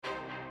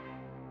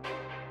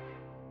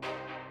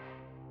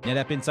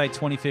NetApp Insight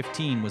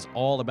 2015 was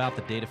all about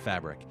the data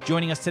fabric.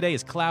 Joining us today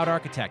is cloud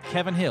architect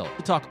Kevin Hill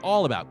to talk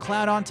all about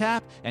Cloud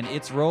ONTAP and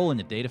its role in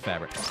the data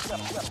fabric.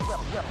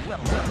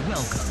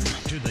 Welcome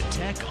to the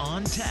Tech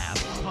ONTAP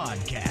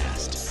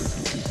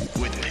podcast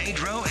with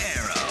Pedro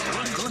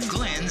Arrow,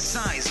 Glenn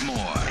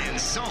Sizemore, and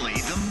Sully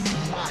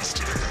the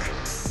Monster.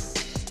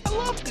 I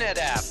love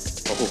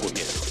NetApp. Oh,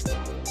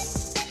 yeah.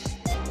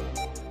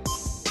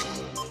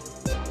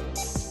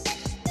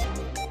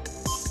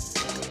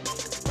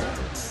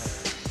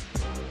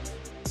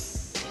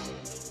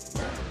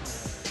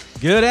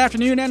 Good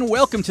afternoon and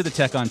welcome to the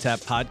Tech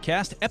ONTAP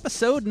podcast,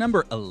 episode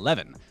number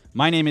 11.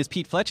 My name is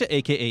Pete Fletcher,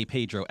 a.k.a.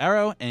 Pedro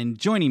Arrow, and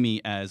joining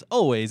me as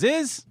always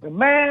is... the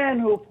man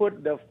who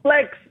put the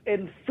flex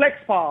in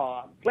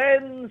FlexPod,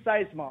 Glenn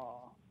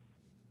Sizemore.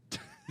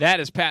 That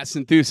is Pat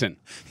Sinthusen.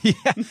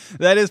 Yeah,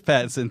 that is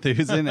Pat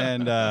Sinthusen,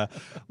 and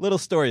little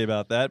story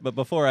about that. But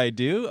before I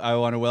do, I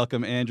want to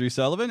welcome Andrew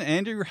Sullivan.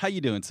 Andrew, how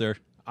you doing, sir?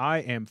 I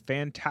am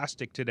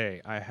fantastic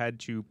today. I had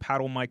to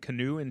paddle my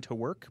canoe into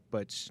work,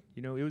 but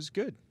it was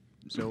good.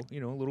 So a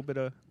little bit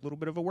of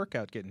a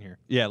workout getting here.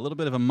 Yeah, a little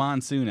bit of a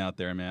monsoon out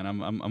there, man.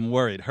 I'm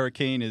worried.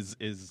 Hurricane is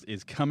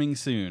coming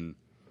soon.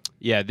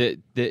 Yeah,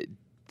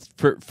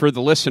 for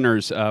the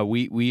listeners,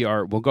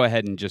 we'll go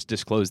ahead and just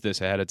disclose this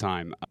ahead of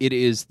time. It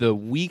is the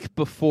week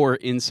before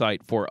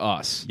Insight for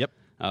us. Yep.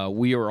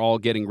 We are all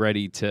getting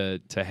ready to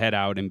head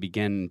out and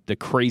begin the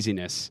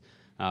craziness.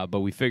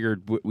 But we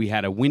figured we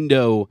had a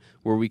window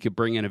where we could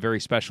bring in a very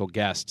special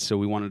guest, so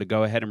we wanted to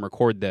go ahead and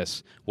record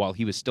this while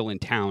he was still in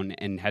town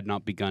and had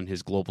not begun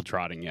his global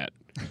trotting yet.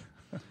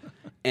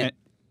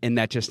 And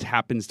that just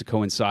happens to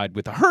coincide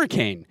with a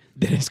hurricane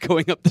that is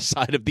going up the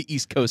side of the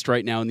East Coast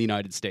right now in the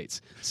United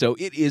States. So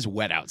it is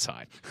wet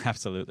outside.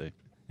 Absolutely.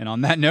 And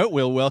on that note,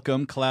 we'll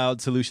welcome cloud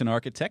solution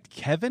architect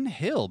Kevin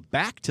Hill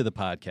back to the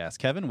podcast.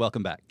 Kevin,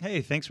 welcome back. Hey,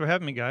 thanks for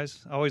having me,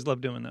 guys. I always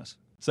love doing this.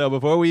 So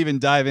before we even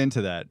dive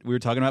into that, we were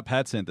talking about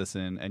Pat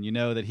Sinthusen, and you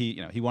know that he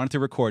wanted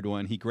to record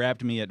one. He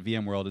grabbed me at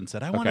VMworld and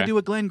said, I want to do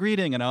a Glenn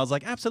greeting. And I was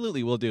like,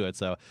 absolutely, we'll do it.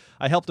 So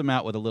I helped him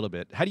out with a little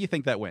bit. How do you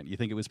think that went? You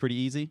think it was pretty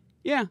easy?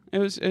 Yeah, it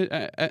was.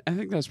 I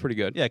think that was pretty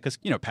good. Yeah, because,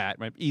 Pat,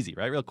 right? Easy,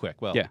 right? Real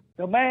quick. Well, yeah.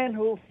 The man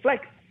who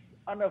flexed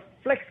on a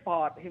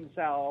FlexPod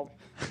himself,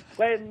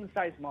 Glenn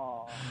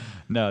Sizemore.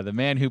 No, the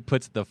man who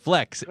puts the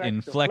flex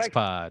in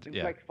FlexPod.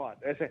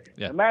 FlexPod.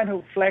 Yeah. The man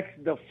who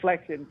flexed the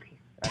flex in...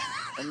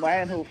 the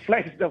man who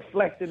flexed the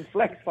flex in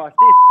FlexPod.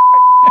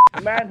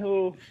 The man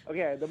who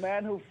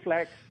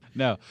flexed...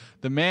 No,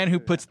 the man who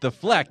puts the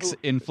flex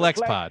in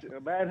FlexPod. The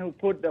man who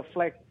put the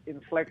flex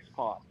in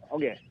FlexPod.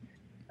 Okay.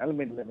 Let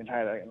me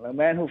try that again. The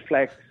man who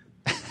flexed...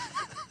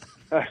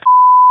 okay.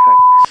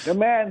 The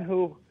man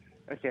who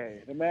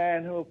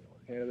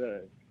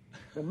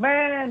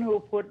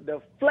put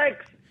the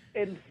flex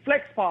in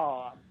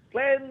FlexPod,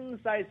 Glenn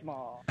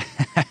Sizemore.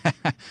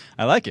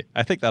 I like it.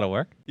 I think that'll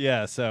work.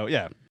 Yeah, so,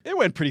 it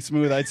went pretty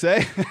smooth, I'd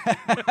say.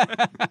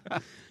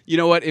 You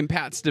know what? In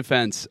Pat's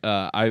defense,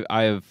 I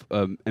have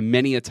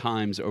many a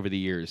times over the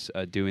years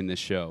doing this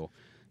show,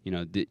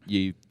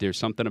 there's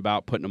something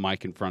about putting a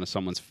mic in front of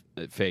someone's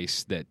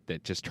face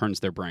that just turns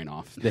their brain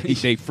off.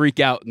 They freak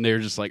out and they're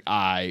just like,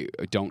 I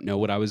don't know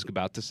what I was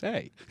about to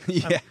say.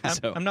 Yeah,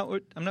 I'm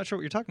not sure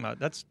what you're talking about.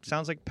 That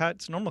sounds like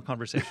Pat's normal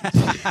conversation.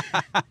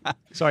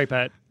 Sorry,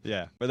 Pat.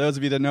 Yeah. For those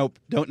of you that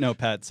don't know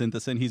Pat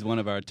Sinthusen, he's one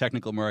of our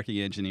technical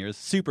marketing engineers.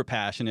 Super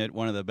passionate,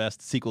 one of the best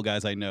SQL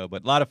guys I know,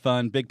 but a lot of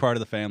fun, big part of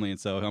the family, and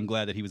so I'm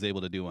glad that he was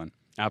able to do one.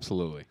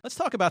 Absolutely. Let's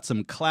talk about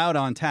some Cloud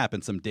ONTAP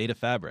and some data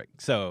fabric.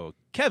 So,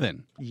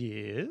 Kevin.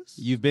 Yes?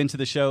 You've been to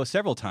the show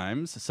several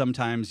times.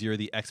 Sometimes you're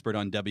the expert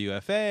on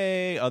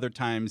WFA. Other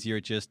times you're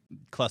just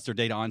cluster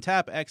data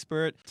ONTAP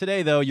expert.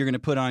 Today, though, you're going to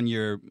put on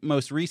your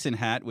most recent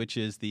hat, which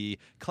is the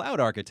cloud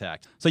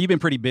architect. So you've been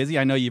pretty busy.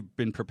 I know you've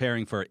been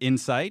preparing for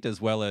Insight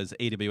as well as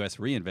AWS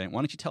reInvent.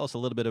 Why don't you tell us a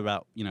little bit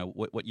about,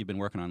 what you've been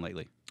working on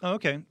lately?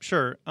 Okay,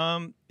 sure.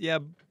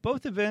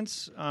 Both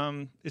events,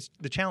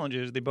 the challenge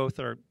is they both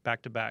are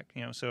back-to-back.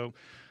 So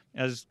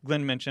as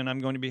Glenn mentioned, I'm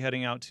going to be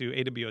heading out to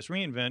AWS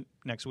reInvent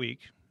next week.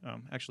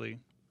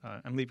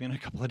 I'm leaving in a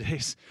couple of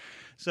days.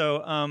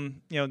 So,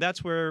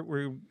 that's where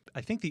we're,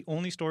 I think, the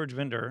only storage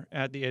vendor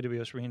at the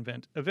AWS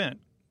reInvent event.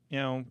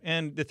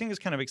 And the thing that's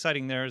kind of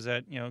exciting there is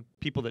that,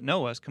 people that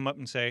know us come up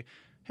and say,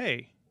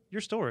 hey,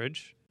 your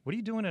storage, what are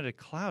you doing at a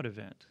cloud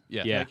event?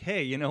 Yeah. Like,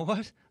 hey, you know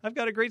what? I've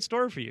got a great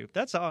story for you.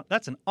 That's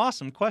an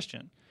awesome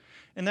question.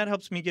 And that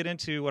helps me get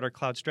into what our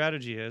cloud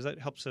strategy is. That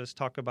helps us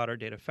talk about our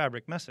data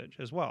fabric message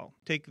as well.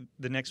 Take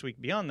the next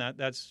week beyond that.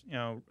 That's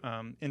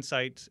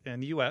Insight in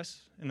the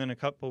U.S. And then a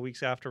couple of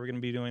weeks after, we're going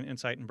to be doing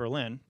Insight in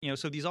Berlin.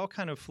 So these all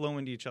kind of flow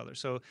into each other.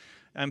 So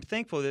I'm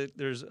thankful that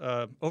there's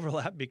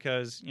overlap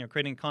because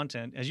creating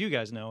content, as you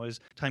guys know, is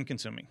time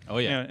consuming. Oh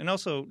yeah. And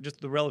also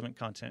just the relevant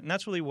content. And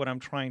that's really what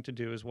I'm trying to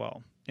do as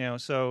well.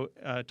 So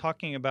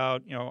talking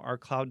about our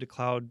cloud to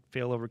cloud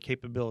failover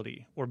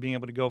capability, or being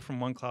able to go from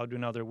one cloud to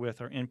another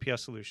with our NPS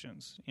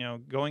solutions.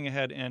 Going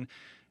ahead and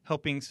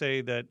helping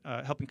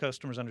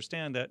customers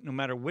understand that no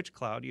matter which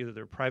cloud, either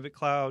their private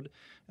cloud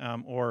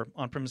or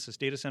on-premises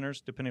data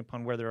centers, depending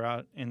upon where they're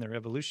at in their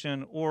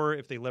evolution, or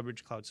if they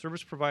leverage cloud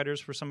service providers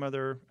for some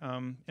other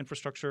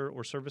infrastructure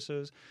or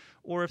services,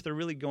 or if they're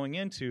really going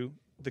into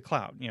the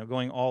cloud,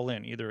 going all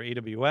in, either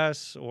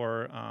AWS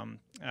or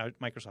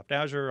Microsoft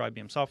Azure,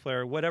 IBM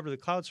software, whatever the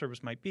cloud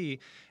service might be,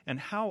 and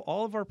how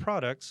all of our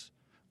products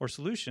or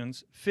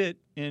solutions fit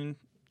into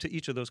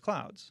each of those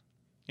clouds.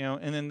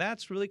 And then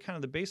that's really kind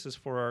of the basis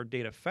for our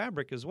data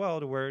fabric as well,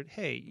 to where,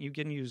 hey, you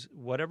can use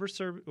whatever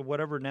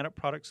NetApp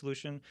product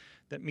solution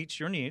that meets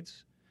your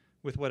needs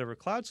with whatever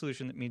cloud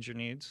solution that meets your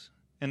needs,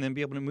 and then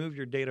be able to move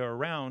your data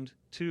around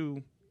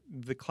to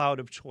the cloud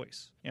of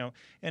choice,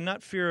 and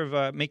not fear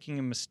of making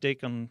a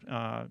mistake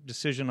on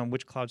decision on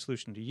which cloud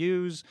solution to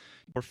use,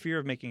 or fear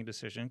of making a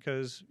decision,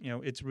 because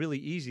it's really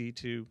easy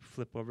to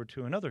flip over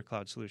to another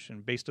cloud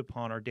solution based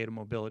upon our data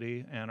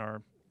mobility and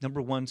our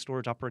number one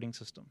storage operating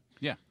system.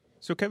 Yeah.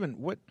 So, Kevin,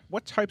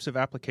 what types of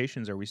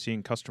applications are we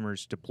seeing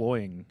customers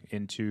deploying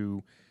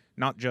into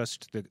not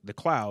just the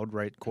cloud,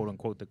 right, quote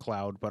unquote the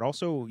cloud, but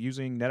also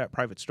using NetApp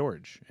Private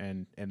Storage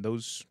and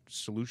those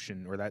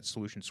solution or that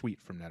solution suite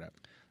from NetApp?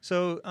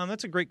 So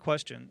that's a great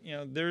question.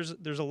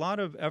 There's a lot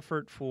of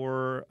effort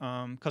for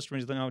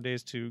customers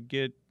nowadays to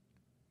get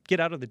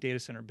out of the data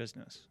center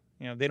business.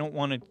 They don't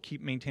want to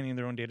keep maintaining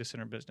their own data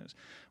center business.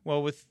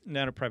 Well, with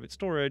NetApp Private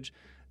Storage,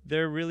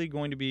 they're really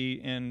going to be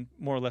in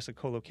more or less a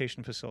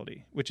co-location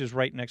facility, which is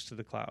right next to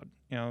the cloud.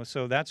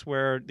 So that's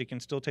where they can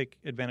still take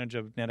advantage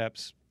of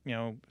NetApp's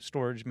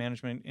storage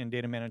management and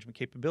data management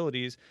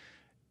capabilities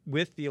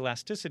with the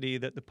elasticity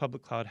that the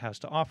public cloud has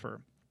to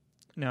offer.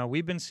 Now,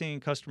 we've been seeing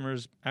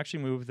customers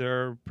actually move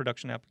their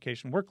production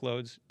application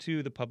workloads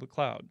to the public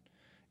cloud.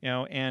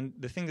 And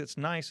the thing that's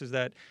nice is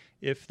that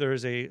if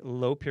there's a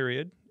low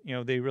period,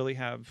 they really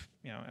have,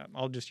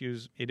 I'll just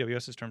use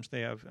AWS's terms.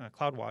 They have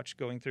CloudWatch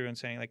going through and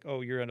saying like, oh,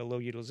 you're at a low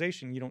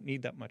utilization. You don't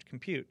need that much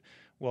compute.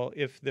 Well,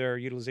 if their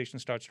utilization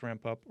starts to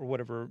ramp up or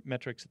whatever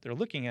metrics that they're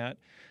looking at,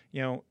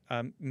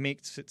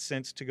 makes it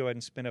sense to go ahead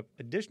and spin up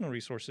additional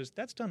resources,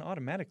 that's done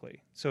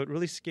automatically. So it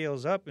really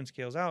scales up and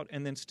scales out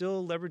and then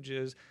still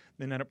leverages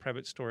the NetApp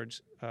Private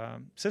Storage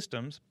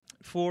systems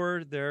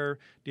for their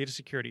data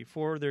security,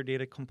 for their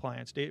data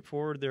compliance,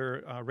 for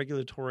their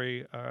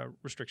regulatory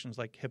restrictions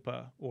like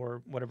HIPAA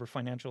or whatever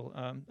financial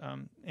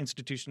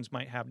institutions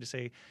might have to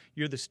say,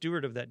 you're the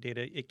steward of that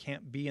data, it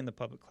can't be in the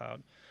public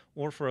cloud.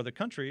 Or for other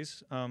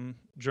countries,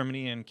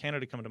 Germany and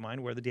Canada come to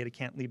mind, where the data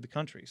can't leave the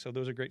country. So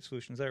those are great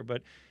solutions there.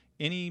 But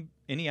any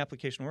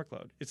application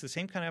workload, it's the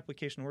same kind of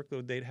application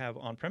workload they'd have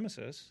on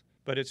premises,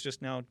 but it's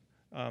just now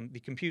the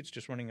compute's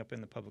just running up in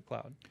the public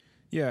cloud.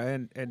 Yeah,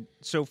 and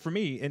so for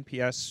me,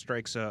 NPS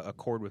strikes a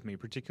chord with me.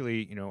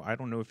 Particularly, I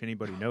don't know if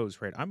anybody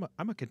knows, right?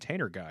 I'm a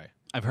container guy.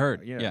 I've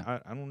heard. I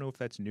don't know if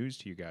that's news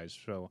to you guys.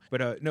 So,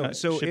 but no,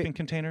 so shipping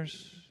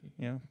containers.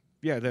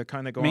 Yeah, the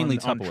kind that go mainly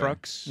on Tupperware.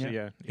 Trucks.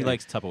 Yeah. He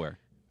likes Tupperware.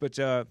 But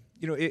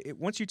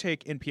once you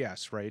take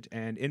NPS, right,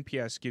 and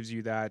NPS gives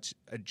you that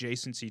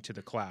adjacency to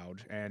the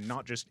cloud, and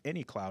not just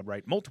any cloud,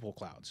 right, multiple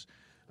clouds,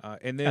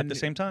 and then at the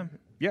same time.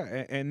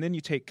 Yeah, and then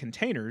you take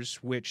containers,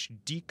 which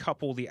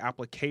decouple the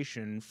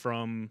application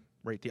from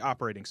the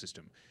operating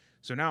system.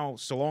 So now,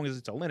 so long as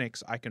it's a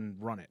Linux, I can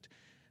run it,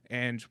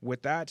 and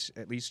what that,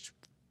 at least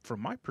from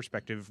my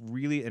perspective,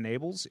 really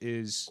enables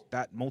is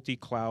that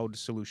multi-cloud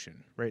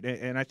solution, right?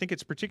 And I think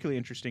it's particularly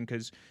interesting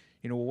because,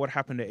 what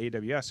happened to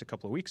AWS a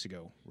couple of weeks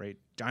ago, right?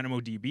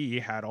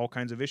 DynamoDB had all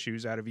kinds of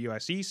issues out of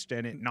US East,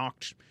 and it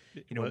knocked,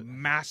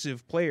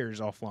 massive players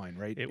offline,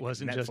 right? It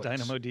wasn't just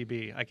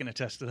DynamoDB. I can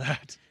attest to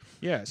that.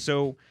 Yeah,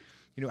 so,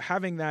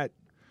 having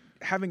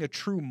a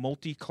true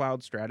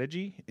multi-cloud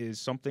strategy is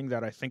something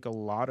that I think a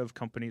lot of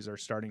companies are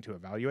starting to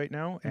evaluate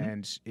now,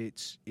 and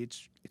it's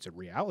a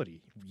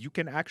reality. You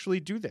can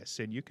actually do this,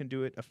 and you can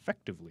do it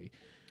effectively.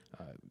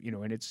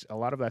 And it's a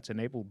lot of that's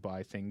enabled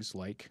by things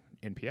like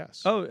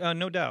NPS. Oh,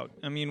 no doubt.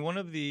 I mean, one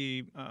of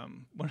the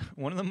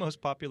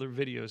most popular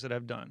videos that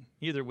I've done,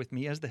 either with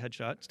me as the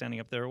headshot standing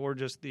up there, or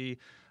just the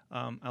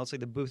I'll say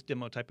the booth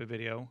demo type of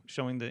video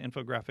showing the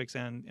infographics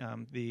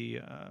and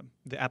the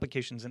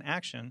applications in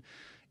action,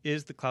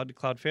 is the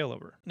cloud-to-cloud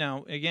failover.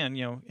 Now, again,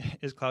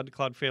 is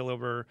cloud-to-cloud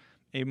failover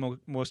a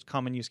most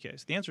common use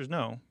case? The answer is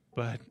no.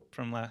 But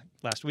from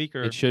last week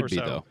or it should or be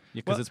so, though,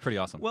 because it's pretty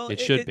awesome. Well, it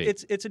should be.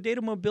 It's a data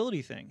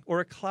mobility thing or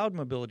a cloud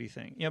mobility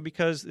thing.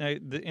 Because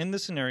in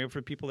this scenario,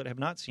 for people that have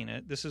not seen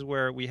it, this is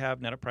where we have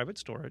NetApp Private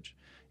Storage,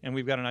 and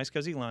we've got an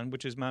iSCSI LUN,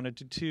 which is mounted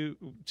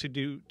to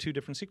do two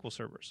different SQL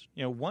servers.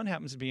 One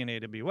happens to be in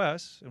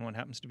AWS, and one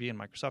happens to be in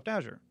Microsoft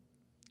Azure.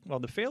 Well,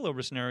 the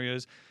failover scenario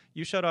is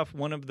you shut off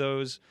one of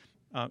those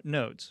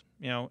nodes.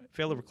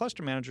 Failover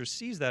Cluster Manager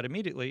sees that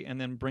immediately and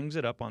then brings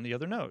it up on the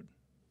other node.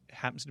 It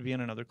happens to be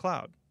in another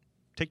cloud.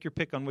 Take your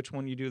pick on which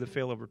one you do the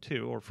failover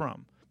to or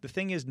from. The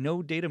thing is,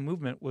 no data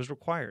movement was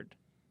required.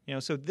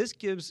 So this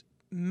gives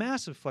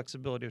massive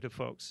flexibility to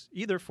folks,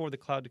 either for the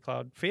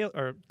cloud-to-cloud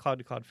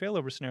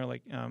failover scenario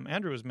like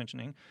Andrew was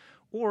mentioning,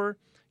 Or,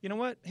 you know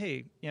what?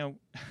 Hey,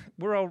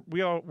 we're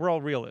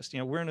all realists.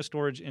 We're in a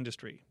storage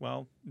industry.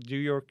 Well,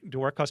 do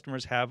our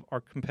customers have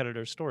our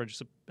competitors'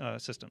 storage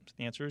systems?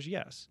 The answer is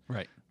yes.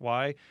 Right.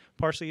 Why?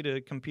 Partially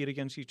to compete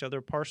against each other,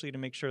 partially to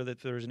make sure that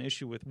if there's an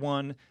issue with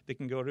one, they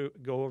can go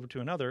over to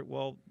another.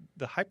 Well,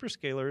 the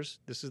hyperscalers,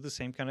 this is the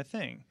same kind of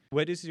thing.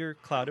 What is your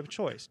cloud of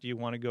choice? Do you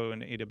want to go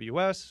into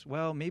AWS?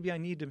 Well, maybe I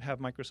need to have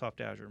Microsoft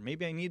Azure.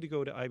 Maybe I need to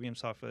go to IBM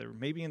Software.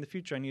 Maybe in the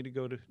future I need to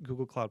go to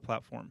Google Cloud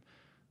Platform.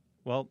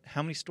 Well,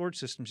 how many storage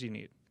systems do you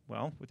need?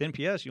 Well, with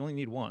NPS, you only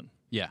need one.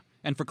 Yeah.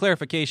 And for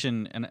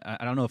clarification, and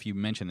I don't know if you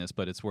mentioned this,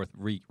 but it's worth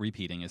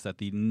repeating, is that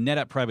the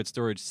NetApp private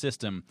storage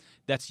system,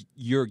 that's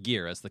your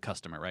gear as the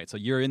customer, right? So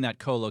you're in that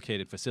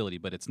co-located facility,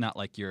 but it's not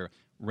like you're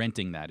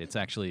renting that. It's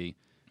actually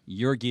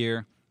your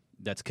gear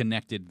that's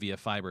connected via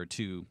fiber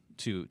to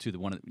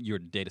your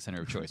data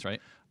center of choice,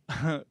 right?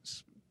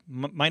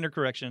 Minor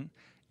correction.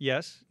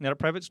 Yes, NetApp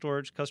private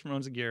storage, customer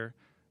owns the gear.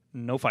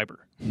 No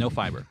fiber. No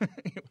fiber.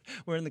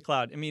 We're in the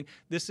cloud. I mean,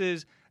 this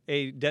is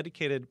a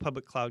dedicated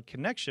public cloud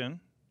connection,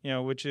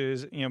 which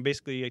is,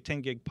 basically a 10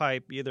 gig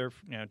pipe, either,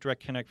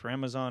 direct connect for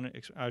Amazon,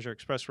 Azure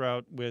Express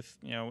Route with,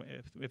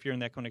 if you're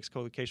in that Equinix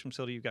co-location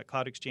facility, you've got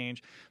Cloud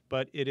Exchange,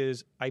 but it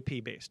is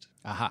IP based.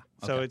 Aha.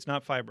 Okay. So it's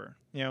not fiber.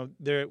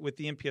 There with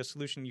the NPS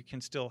solution, you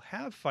can still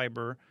have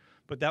fiber,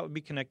 but that would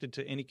be connected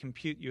to any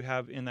compute you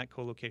have in that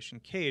co-location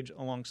cage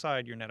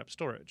alongside your NetApp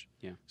storage.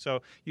 Yeah.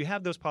 So you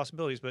have those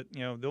possibilities, but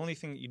the only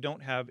thing that you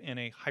don't have in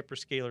a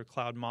hyperscaler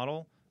cloud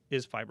model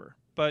is fiber.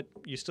 But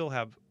you still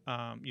have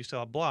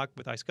block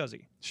with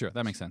iSCSI. Sure,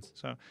 that makes sense.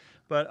 So,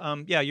 but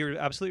you're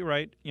absolutely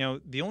right.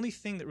 The only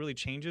thing that really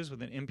changes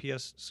with an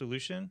NPS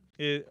solution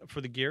is, for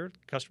the gear,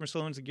 customer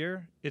still owns the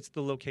gear. It's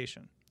the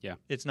location. Yeah.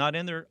 It's not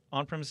in their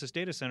on-premises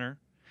data center.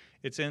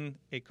 It's in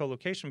a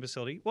co-location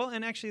facility. Well,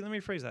 and actually, let me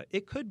rephrase that.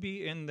 It could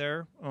be in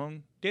their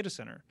own data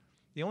center.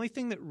 The only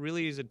thing that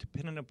really is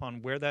dependent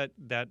upon where that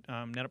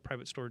NetApp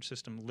private storage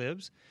system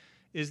lives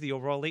is the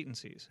overall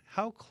latencies.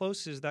 How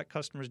close is that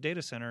customer's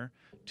data center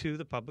to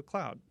the public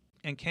cloud?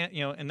 And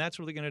and that's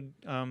really going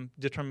to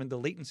determine the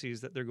latencies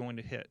that they're going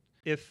to hit.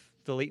 If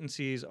the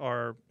latencies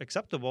are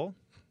acceptable,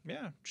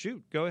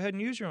 go ahead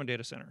and use your own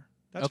data center.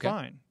 That's okay.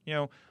 fine.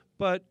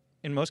 But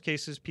in most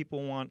cases,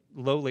 people want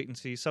low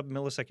latency,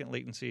 sub-millisecond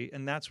latency,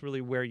 and that's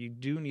really where you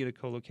do need a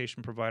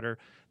co-location provider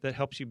that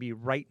helps you be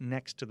right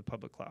next to the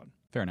public cloud.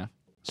 Fair enough.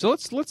 So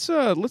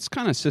let's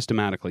kind of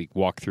systematically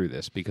walk through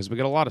this because we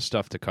got a lot of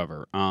stuff to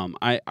cover.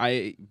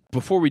 I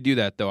before we do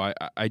that though,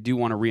 I do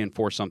want to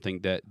reinforce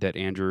something that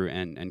Andrew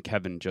and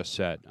Kevin just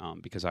said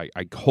because I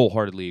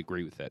wholeheartedly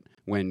agree with it.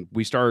 When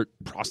we start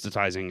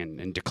proselytizing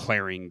and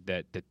declaring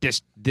that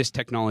this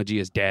technology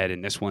is dead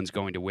and this one's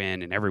going to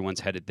win and everyone's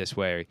headed this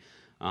way,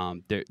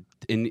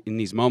 in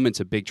these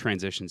moments of big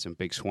transitions and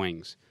big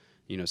swings,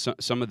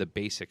 some of the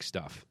basic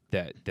stuff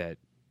that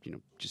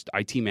just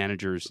IT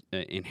managers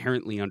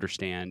inherently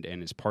understand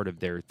and is part of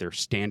their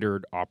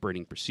standard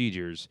operating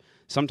procedures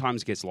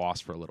sometimes gets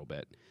lost for a little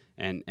bit.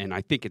 And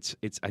I think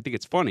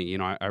it's funny.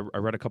 I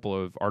read a couple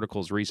of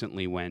articles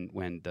recently when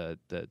the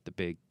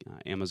big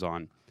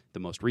Amazon, the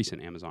most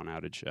recent Amazon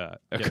outage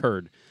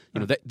occurred.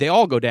 They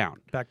all go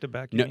down Back to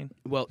back. No,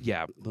 well,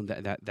 yeah,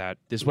 that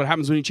this is what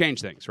happens when you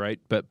change things,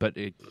 right? But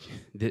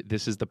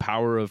this is the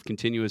power of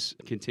continuous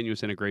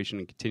integration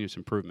and continuous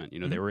improvement.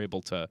 They were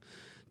able to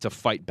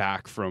fight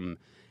back from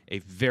a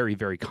very,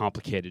 very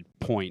complicated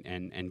point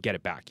and get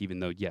it back.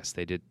 Even though, yes,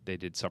 they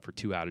did suffer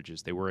 2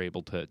 outages, they were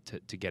able to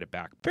get it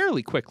back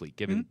fairly quickly,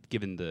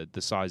 given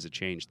the size of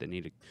change that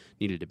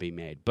needed to be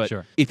made. But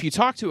sure. If you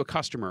talk to a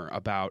customer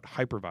about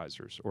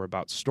hypervisors or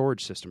about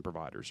storage system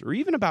providers or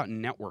even about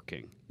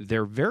networking,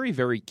 they're very,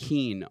 very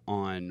keen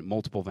on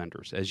multiple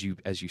vendors, as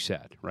you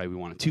said, right? We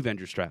want a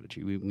 2-vendor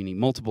strategy. We need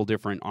multiple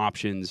different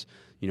options.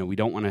 We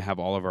don't want to have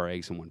all of our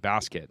eggs in one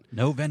basket.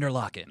 No vendor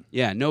lock-in.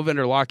 Yeah, no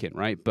vendor lock-in,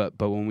 right? But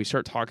when we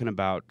start talking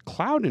about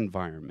cloud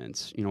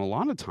environments, a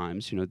lot of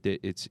times,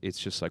 it's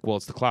just like, well,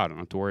 it's the cloud. I don't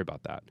have to worry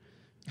about that.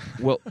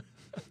 Well,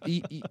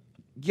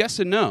 yes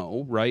and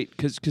no, right?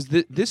 Because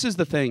this is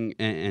the thing,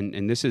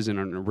 and this isn't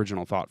an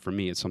original thought for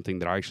me. It's something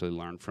that I actually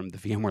learned from the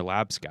VMware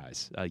Labs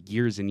guys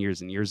years and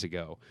years and years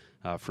ago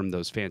from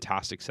those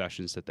fantastic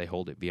sessions that they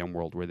hold at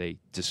VMworld where they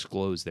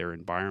disclose their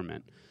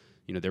environment.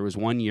 There was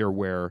one year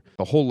where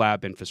the whole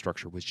lab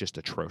infrastructure was just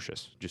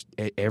atrocious. Just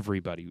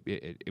everybody,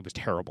 it was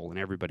terrible, and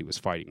everybody was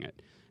fighting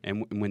it.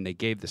 And when they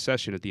gave the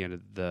session at the end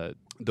of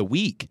the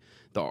week,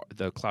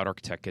 the cloud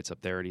architect gets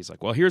up there and he's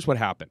like, well, here's what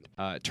happened.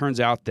 It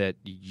turns out that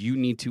you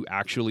need to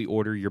actually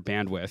order your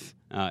bandwidth,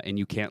 and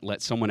you can't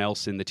let someone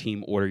else in the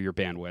team order your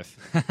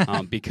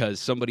bandwidth because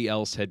somebody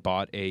else had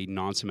bought a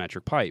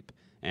non-symmetric pipe.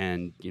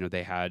 And,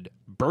 they had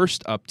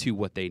burst up to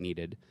what they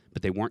needed,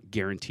 but they weren't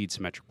guaranteed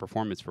symmetric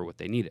performance for what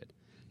they needed.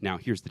 Now,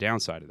 here's the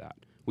downside of that.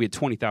 We had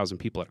 20,000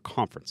 people at a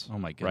conference. Oh,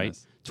 my Right?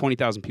 goodness.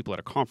 20,000 people at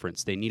a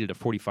conference. They needed a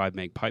 45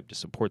 meg pipe to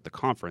support the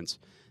conference.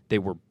 They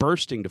were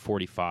bursting to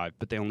 45,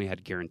 but they only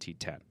had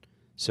guaranteed 10.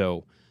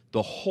 So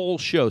the whole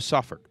show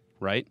suffered,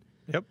 right?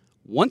 Yep.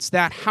 Once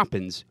that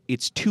happens,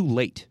 it's too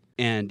late.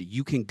 And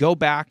you can go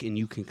back and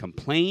you can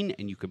complain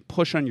and you can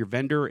push on your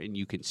vendor and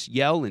you can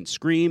yell and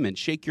scream and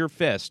shake your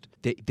fist.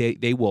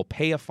 They will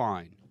pay a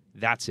fine.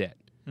 That's it.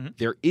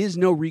 There is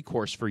no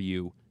recourse for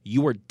you.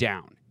 You are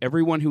down.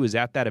 Everyone who was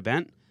at that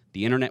event,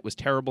 the internet was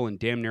terrible and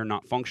damn near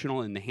not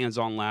functional, and the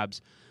hands-on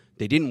labs,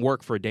 they didn't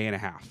work for a day and a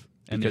half.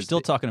 And they're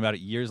still talking about it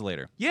years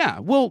later. Yeah,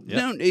 well,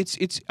 no,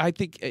 it's. I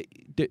think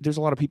there's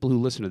a lot of people who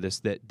listen to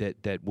this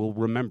that will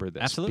remember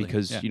this. Absolutely,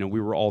 because yeah.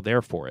 we were all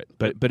there for it.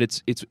 But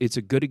it's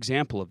a good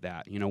example of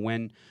that.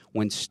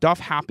 When stuff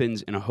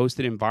happens in a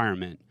hosted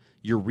environment,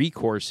 your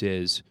recourse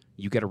is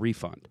you get a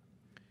refund.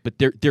 But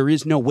there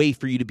is no way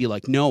for you to be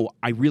like, no,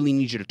 I really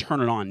need you to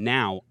turn it on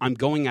now. I'm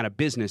going out of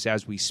business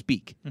as we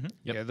speak.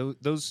 Yeah,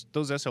 those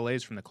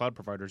SLAs from the cloud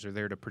providers are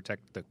there to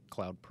protect the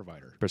cloud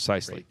provider.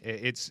 Precisely. Right?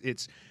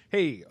 It's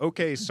hey,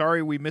 okay,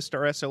 sorry we missed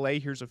our SLA.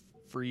 Here's a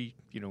free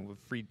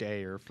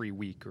day or a free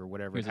week or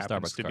whatever Here's it a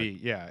happens Starbucks to card. be.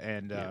 Yeah,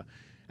 and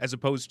as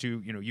opposed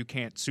to you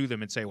can't sue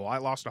them and say, well, I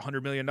lost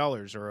 $100 million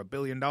or $1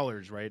 billion,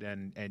 right?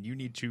 And you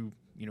need to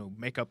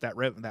make up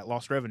that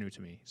lost revenue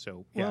to me.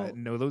 So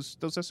those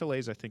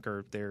SLAs I think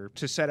are there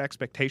to set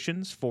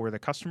expectations for the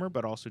customer,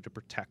 but also to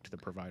protect the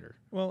provider.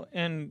 Well,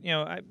 and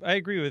I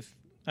agree with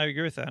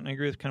that, and I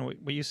agree with kind of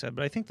what you said.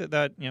 But I think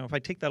that if I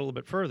take that a little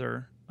bit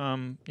further,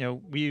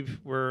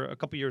 we're a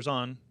couple years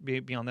on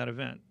beyond that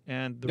event,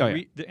 and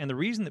the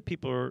reason that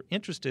people are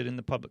interested in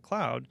the public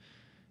cloud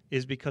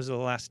is because of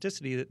the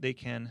elasticity that they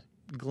can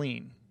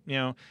glean.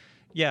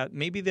 Yeah,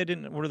 maybe they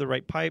didn't order the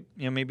right pipe.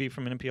 Maybe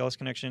from an MPLS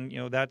connection,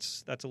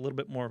 that's a little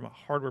bit more of a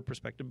hardware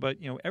perspective. But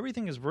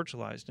everything is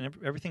virtualized and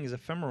everything is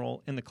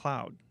ephemeral in the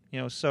cloud.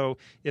 So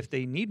if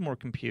they need more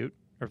compute,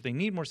 or if they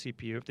need more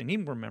CPU, if they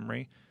need more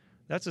memory,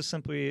 that's as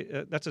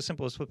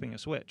simple as flipping a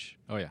switch.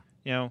 Oh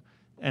yeah.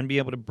 And be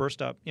able to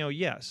burst up.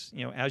 Yes.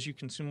 As you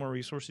consume more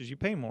resources, you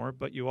pay more,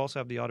 but you also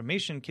have the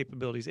automation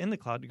capabilities in the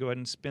cloud to go ahead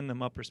and spin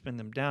them up or spin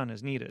them down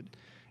as needed.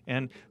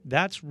 And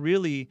that's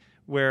really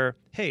where,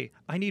 hey,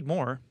 I need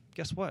more.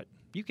 Guess what?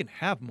 You can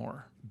have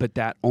more. But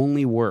that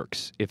only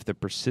works if the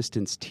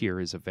persistence tier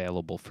is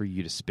available for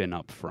you to spin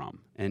up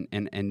from. And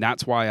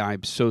that's why I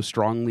so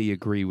strongly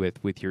agree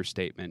with your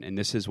statement. And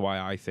this is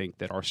why I think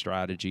that our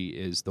strategy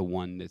is the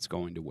one that's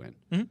going to win.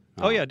 Mm-hmm.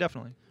 Oh, yeah,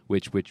 definitely.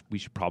 Which we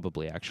should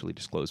probably actually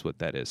disclose what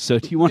that is. So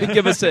do you want to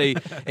give us a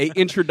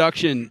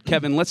introduction?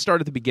 Kevin, let's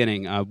start at the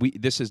beginning.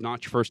 This is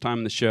not your first time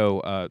on the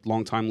show.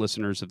 Longtime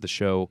listeners of the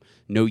show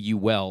know you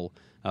well.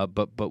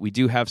 But we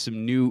do have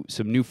some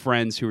new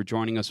friends who are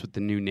joining us with the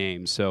new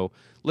names. So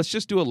let's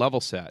just do a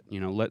level set.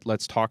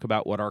 Let's talk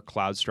about what our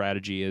cloud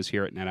strategy is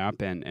here at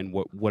NetApp and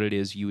what it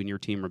is you and your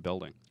team are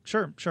building.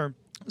 Sure.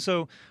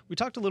 So we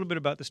talked a little bit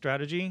about the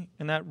strategy,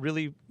 and that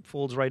really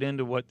folds right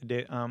into what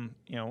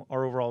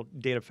our overall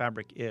data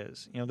fabric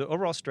is. The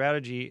overall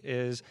strategy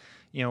is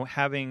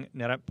having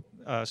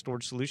NetApp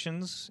storage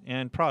solutions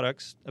and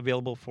products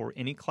available for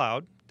any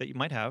cloud that you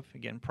might have.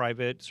 Again,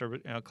 private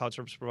cloud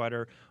service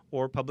provider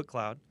or public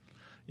cloud.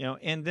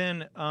 And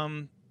then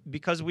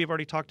because we've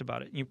already talked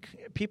about it,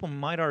 people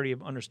might already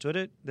have understood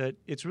it, that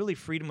it's really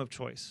freedom of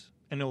choice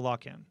and no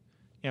lock-in.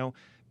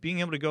 Being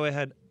able to go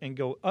ahead and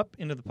go up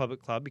into the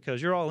public cloud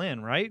because you're all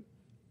in, right?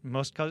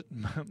 Most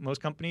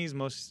companies,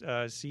 most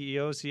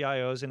CEOs,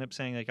 CIOs end up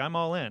saying, like, I'm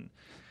all in,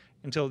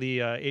 until the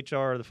HR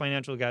or the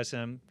financial guys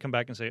come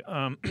back and say,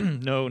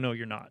 no,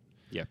 you're not.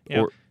 Yeah.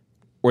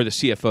 Or the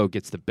CFO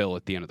gets the bill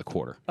at the end of the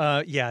quarter.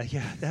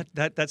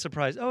 That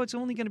surprise. Oh, it's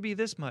only going to be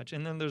this much,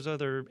 and then there's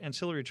other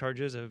ancillary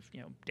charges of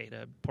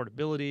data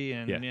portability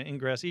and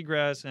ingress,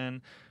 egress,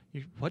 and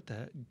what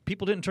the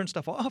people didn't turn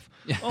stuff off.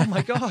 Oh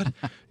my God,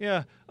 we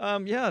need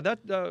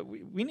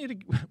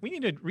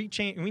to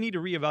rechange. We need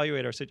to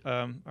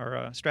reevaluate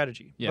our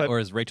strategy. Yeah, or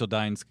as Rachel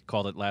Dines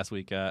called it last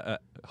week,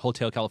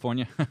 Hotel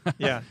California.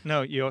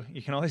 No, you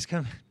can always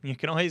come. You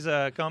can always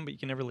come, but you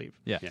can never leave.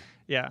 Yeah.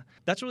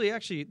 That's really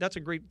that's a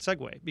great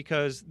segue,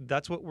 because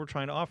that's what we're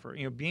trying to offer.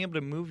 Being able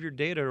to move your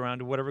data around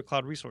to whatever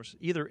cloud resource,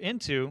 either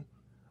into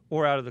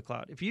or out of the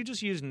cloud. If you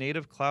just use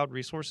native cloud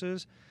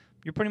resources,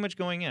 you're pretty much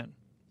going in.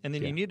 And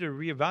then you need to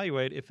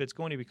reevaluate if it's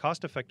going to be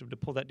cost effective to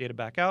pull that data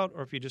back out,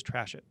 or if you just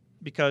trash it,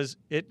 because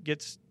it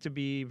gets to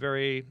be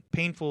very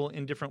painful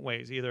in different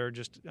ways, either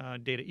just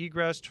data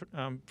egress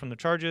from the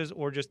charges,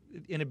 or just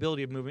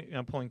inability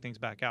of pulling things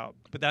back out.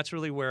 But that's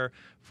really where,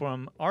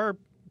 from our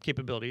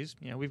capabilities,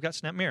 we've got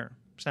SnapMirror,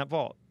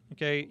 SnapVault.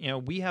 Okay,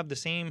 we have the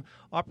same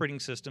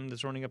operating system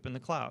that's running up in the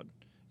cloud.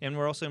 And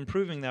we're also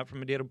improving that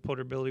from a data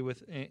portability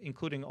with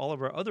including all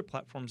of our other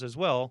platforms as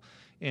well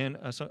in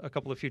a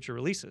couple of future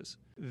releases.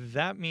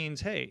 That means,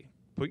 hey,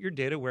 put your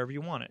data wherever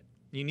you want it.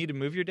 You need to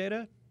move your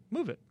data,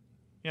 move it,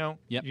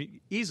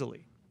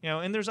 easily.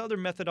 And there's other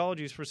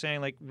methodologies for saying,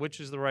 like, which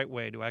is the right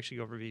way. Do I actually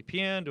go over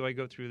VPN? Do I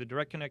go through the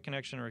Direct Connect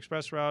connection or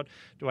Express Route?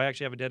 Do I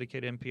actually have a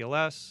dedicated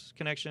MPLS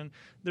connection?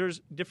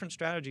 There's different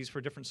strategies for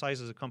different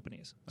sizes of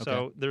companies. Okay.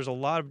 So there's a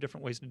lot of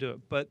different ways to do it.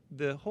 But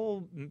the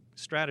whole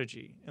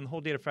strategy and the whole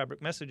data fabric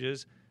message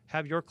is,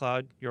 have your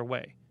cloud your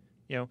way.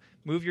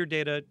 Move your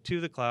data to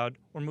the cloud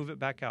or move it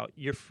back out.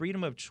 Your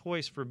freedom of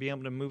choice for being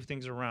able to move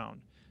things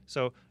around.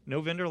 So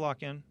no vendor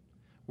lock-in.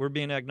 We're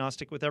being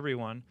agnostic with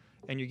everyone,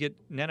 and you get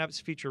NetApp's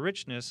feature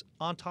richness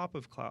on top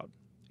of cloud.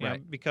 You know,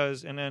 Right.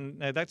 because, and then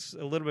that's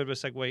a little bit of a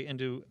segue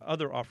into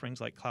other offerings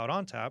like Cloud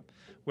ONTAP,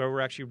 where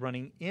we're actually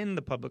running in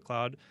the public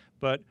cloud,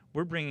 but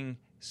we're bringing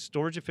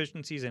storage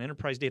efficiencies and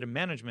enterprise data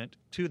management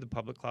to the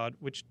public cloud,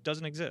 which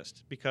doesn't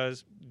exist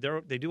because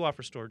they do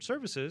offer storage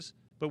services,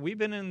 but we've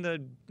been in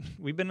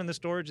the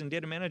storage and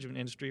data management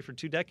industry for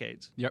 2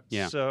 decades. Yep.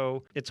 Yeah.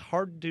 So it's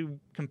hard to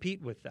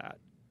compete with that.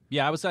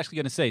 Yeah, I was actually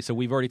going to say, so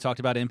we've already talked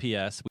about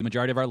NPS. The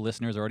majority of our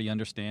listeners already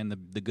understand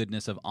the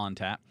goodness of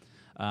ONTAP.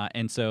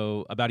 And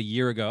so about a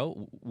year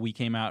ago, we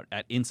came out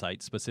at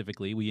Insight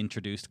specifically. We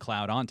introduced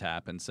Cloud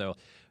ONTAP. And so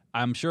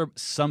I'm sure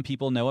some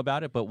people know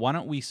about it, but why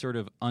don't we sort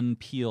of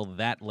unpeel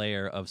that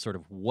layer of sort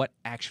of what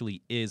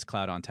actually is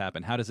Cloud ONTAP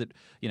and how does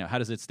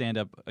it stand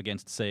up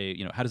against, say,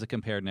 how does it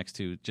compare next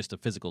to just a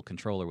physical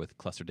controller with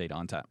cluster data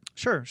ONTAP?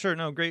 Sure.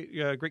 No,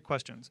 great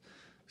questions.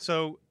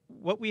 So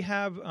what we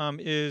have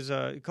is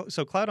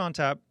so Cloud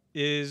ONTAP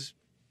is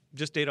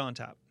just data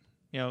ONTAP,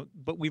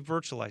 but we've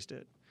virtualized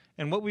it.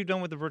 And what we've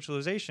done with the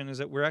virtualization is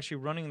that we're actually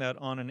running that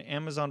on an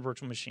Amazon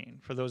virtual machine.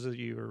 For those of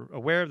you who are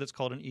aware, that's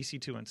called an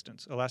EC2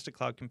 instance, Elastic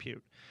Cloud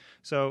Compute.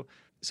 So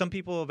some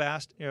people have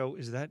asked,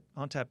 is that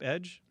ONTAP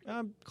Edge?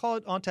 Call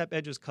it ONTAP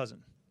Edge's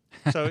cousin.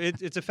 So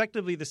it's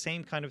effectively the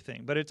same kind of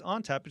thing, but it's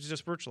ONTAP. It's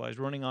just virtualized,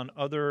 running on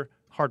other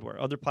hardware,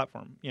 other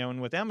platform.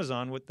 And with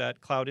Amazon, what that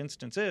cloud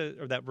instance is,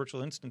 or that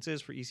virtual instance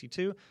is for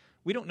EC2,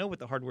 we don't know what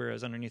the hardware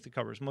is underneath the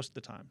covers most of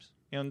the times.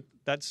 And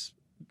that's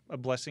a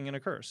blessing and a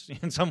curse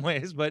in some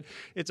ways, but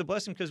it's a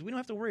blessing because we don't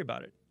have to worry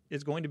about it.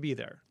 It's going to be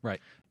there. Right.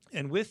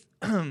 And with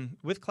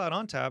with Cloud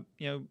ONTAP,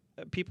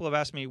 people have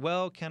asked me,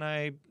 well, can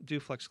I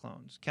do flex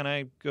clones? Can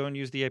I go and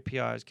use the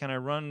APIs? Can I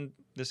run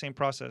the same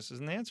processes?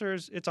 And the answer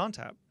is it's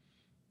ONTAP.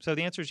 So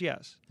the answer is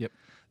yes. Yep.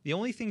 The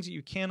only things that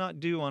you cannot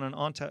do on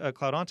a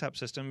Cloud ONTAP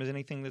system is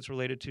anything that's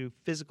related to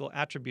physical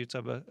attributes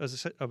of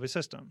a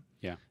system.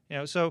 Yeah.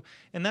 So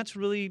and that's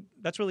really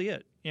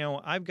it.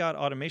 I've got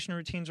automation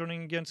routines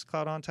running against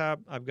Cloud ONTAP.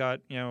 I've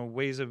got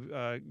ways of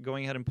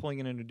going ahead and pulling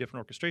it into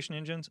different orchestration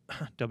engines.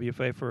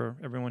 WFA for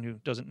everyone who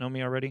doesn't know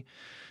me already.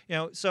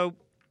 So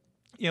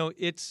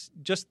it's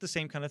just the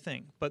same kind of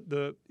thing. But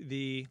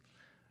the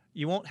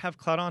you won't have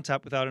Cloud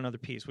ONTAP without another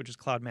piece, which is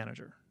Cloud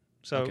Manager.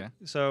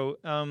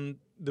 So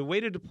the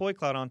way to deploy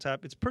Cloud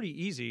ONTAP, it's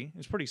pretty easy,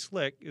 it's pretty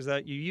slick, is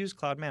that you use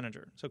Cloud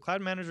Manager. So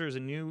Cloud Manager is a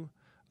new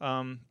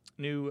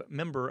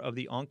member of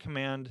the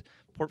OnCommand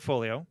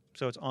portfolio.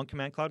 So it's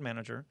OnCommand Cloud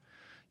Manager.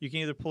 You can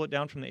either pull it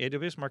down from the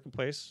AWS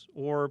Marketplace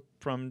or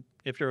from,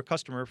 if you're a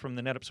customer, from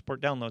the NetApp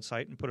Support download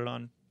site and put it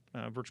on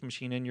a virtual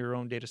machine in your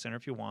own data center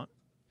if you want.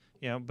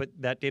 But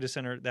that data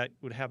center, that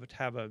would have to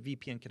have a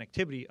VPN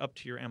connectivity up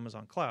to your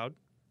Amazon cloud.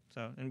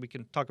 So, and we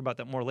can talk about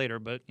that more later,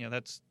 but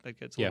that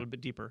gets a little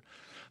bit deeper.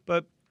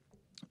 But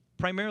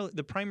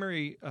the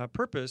primary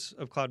purpose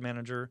of Cloud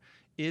Manager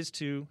is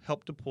to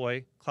help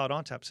deploy Cloud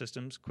ONTAP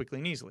systems quickly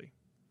and easily.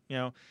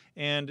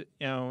 And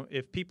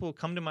if people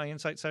come to my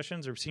Insight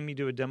sessions or see me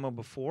do a demo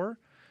before,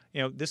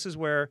 this is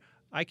where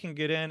I can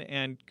get in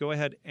and go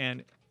ahead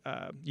and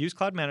use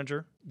Cloud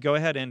Manager, go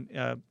ahead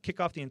and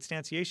kick off the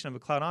instantiation of a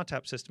Cloud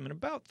ONTAP system in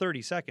about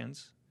 30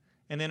 seconds,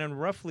 and then in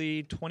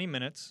roughly 20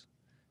 minutes,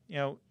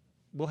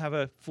 we'll have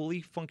a fully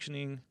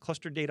functioning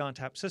cluster data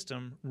ONTAP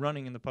system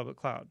running in the public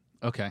cloud.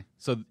 Okay.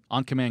 So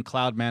OnCommand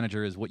Cloud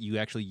Manager is what you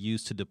actually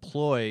use to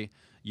deploy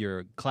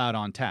your Cloud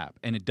ONTAP.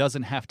 And it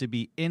doesn't have to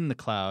be in the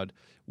cloud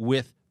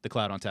with the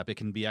Cloud ONTAP. It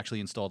can be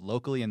actually installed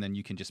locally, and then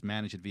you can just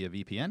manage it via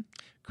VPN?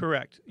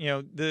 Correct.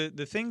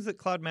 The things that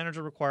Cloud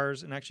Manager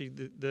requires, and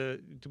actually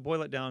to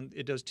boil it down,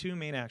 it does 2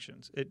 main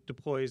actions. It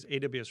deploys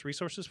AWS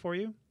resources for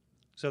you.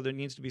 So there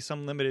needs to be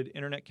some limited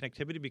internet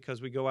connectivity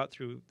because we go out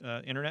through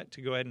internet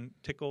to go ahead and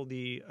tickle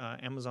the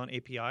Amazon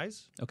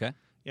APIs. Okay.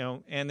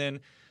 And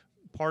then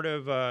part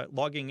of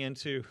logging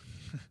into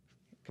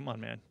come on,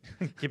 man,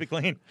 keep it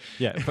clean.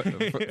 Yeah.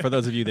 For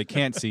those of you that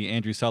can't see,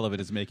 Andrew Sullivan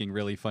is making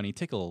really funny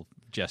tickle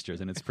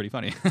gestures, and it's pretty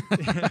funny.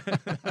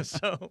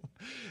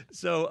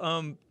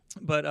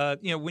 But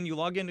when you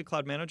log into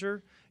Cloud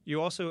Manager, you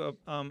also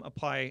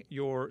apply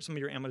some of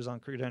your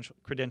Amazon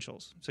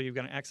credentials. So you've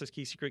got an access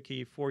key, secret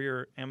key for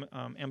your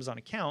Amazon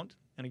account.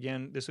 And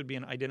again, this would be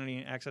an identity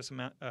and access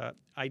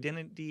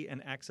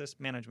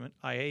management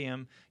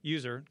 (IAM)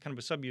 user, kind of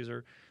a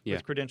sub-user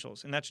with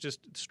credentials, and that's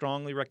just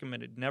strongly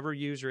recommended. Never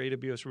use your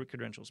AWS root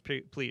credentials,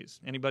 please.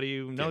 Anybody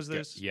who knows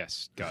this?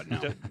 Yes, God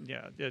no.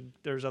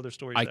 There's other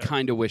stories. I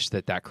kind of wish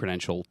that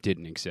credential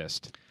didn't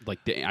exist.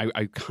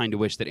 I kind of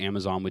wish that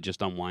Amazon would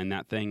just unwind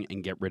that thing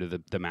and get rid of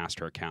the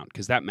master account,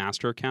 because that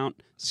master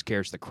account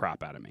scares the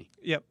crap out of me.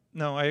 Yep.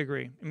 No, I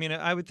agree. I mean,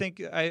 I would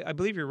think, I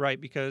believe you're right,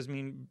 because,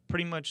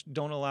 pretty much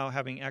don't allow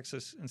having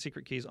access and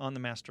secret keys on the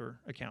master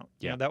account.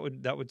 Yeah. That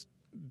would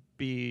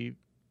be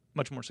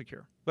much more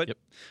secure. But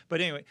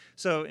anyway,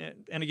 so,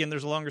 and again,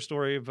 there's a longer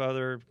story of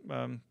other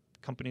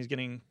companies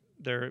getting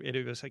their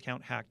AWS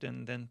account hacked,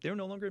 and then they're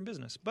no longer in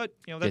business. But,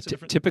 that's a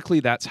different... Typically,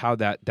 that's how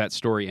that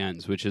story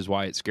ends, which is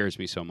why it scares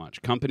me so much.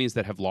 Companies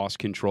that have lost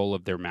control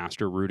of their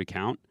master root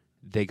account,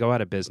 they go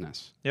out of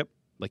business. Yep.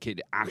 Like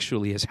it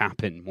actually has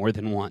happened more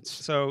than once.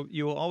 So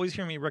you will always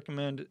hear me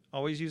recommend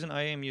always use an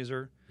IAM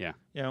user. Yeah.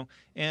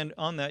 And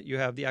on that you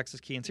have the access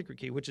key and secret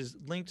key, which is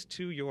linked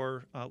to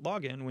your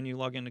login when you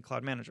log into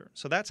Cloud Manager.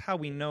 So that's how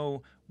we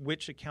know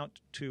which account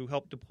to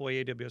help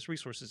deploy AWS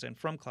resources in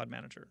from Cloud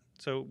Manager.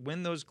 So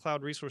when those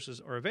cloud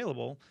resources are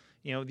available,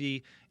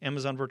 the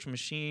Amazon Virtual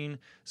Machine,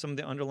 some of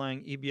the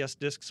underlying EBS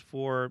disks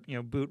for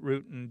boot,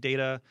 root, and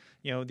data,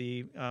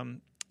 the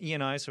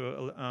ENI,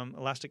 so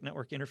Elastic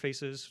Network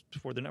Interfaces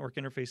for the network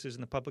interfaces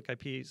and the public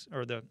IPs,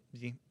 or the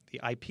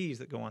IPs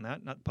that go on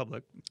that, not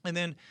public. And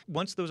then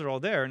once those are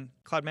all there, and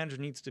Cloud Manager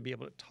needs to be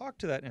able to talk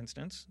to that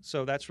instance.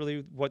 So that's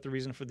really what the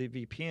reason for the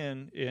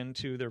VPN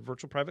into their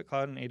virtual private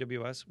cloud and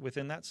AWS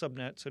within that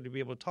subnet, so to be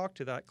able to talk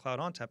to that Cloud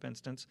ONTAP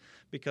instance,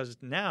 because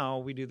now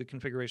we do the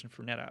configuration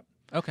for NetApp.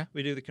 Okay.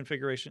 We do the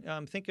configuration.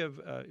 Think of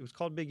it was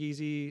called Big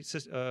Easy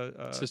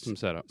System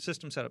setup.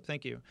 System setup.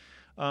 Thank you.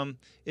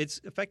 It's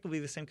effectively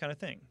the same kind of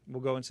thing.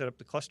 We'll go and set up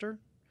the cluster.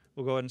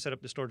 We'll go ahead and set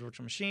up the storage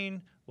virtual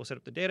machine. We'll set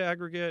up the data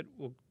aggregate.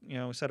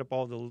 We'll set up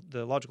all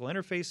the logical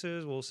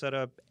interfaces. We'll set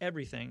up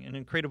everything, and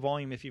then create a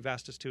volume if you've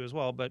asked us to as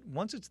well. But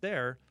once it's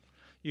there,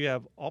 you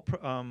have all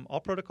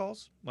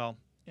protocols. Well,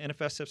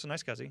 NFS, CIFS, and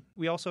iSCSI.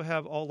 We also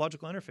have all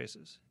logical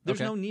interfaces. There's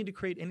no need to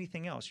create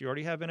anything else. You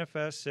already have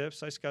NFS,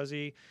 CIFS,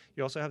 iSCSI.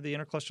 You also have the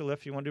intercluster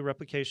lift if you want to do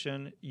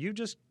replication. You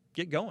just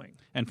get going.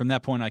 And from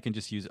that point, I can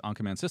just use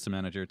on-command System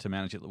Manager to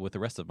manage it with the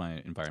rest of my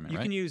environment, You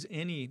right? can use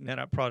any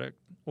NetApp product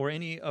or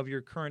any of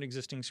your current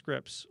existing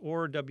scripts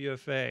or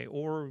WFA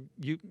or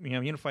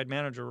Unified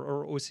Manager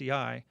or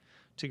OCI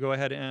to go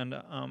ahead and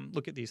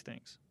look at these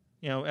things.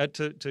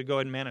 To go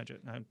ahead and manage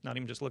it. Not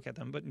even just look at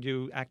them, but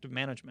do active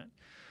management.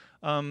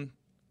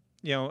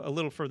 A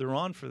little further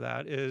on for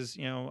that is,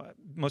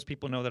 most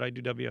people know that I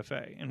do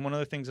WFA. And one of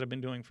the things that I've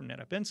been doing from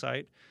NetApp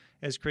Insight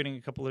is creating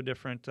a couple of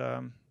different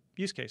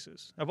use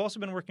cases. I've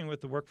also been working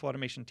with the workflow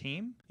automation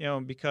team,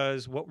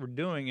 because what we're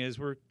doing is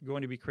we're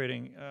going to be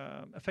creating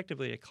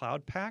effectively a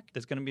cloud pack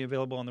that's going to be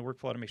available on the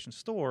workflow automation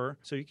store.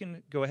 So you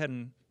can go ahead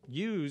and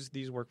use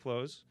these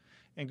workflows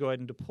and go ahead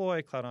and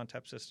deploy Cloud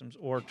ONTAP systems,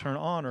 or turn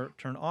on or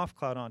turn off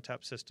Cloud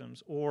ONTAP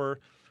systems, or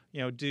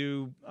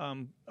do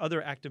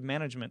other active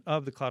management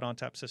of the Cloud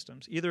ONTAP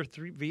systems, either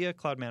via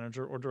Cloud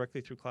Manager or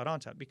directly through Cloud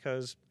ONTAP.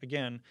 Because,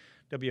 again,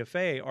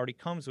 WFA already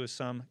comes with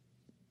some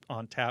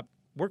ONTAP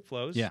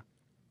workflows. Yeah.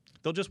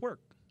 They'll just work.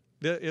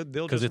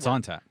 Because it's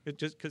ONTAP.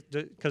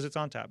 Because it's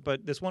ONTAP.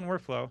 But this one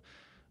workflow,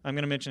 I'm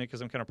going to mention it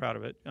because I'm kind of proud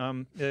of it.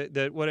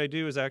 That what I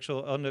do is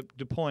actually I'll end up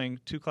deploying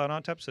 2 Cloud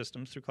ONTAP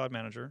systems through Cloud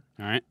Manager.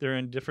 All right. They're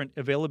in different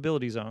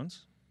availability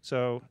zones.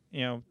 So,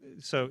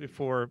 so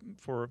for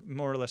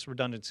more or less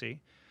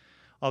redundancy,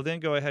 I'll then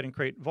go ahead and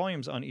create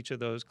volumes on each of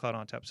those Cloud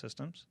ONTAP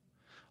systems.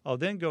 I'll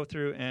then go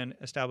through and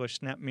establish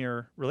snap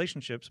mirror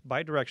relationships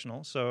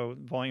bidirectional. So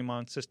volume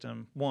on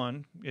system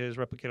 1 is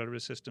replicated over to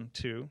system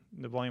 2.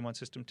 The volume on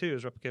system 2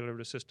 is replicated over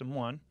to system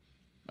 1.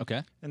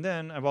 Okay. And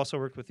then I've also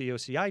worked with the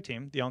OCI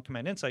team, the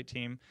On-Command Insight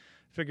team,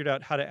 figured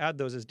out how to add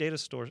those as data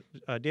stores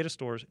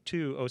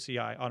to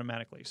OCI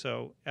automatically.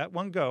 So at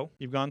one go,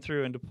 you've gone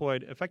through and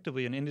deployed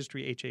effectively an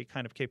industry HA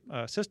kind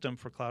of system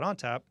for Cloud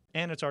ONTAP,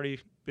 and it's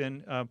already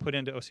been put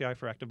into OCI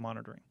for active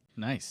monitoring.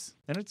 Nice.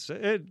 And it's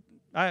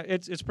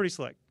pretty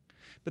slick.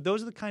 But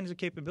those are the kinds of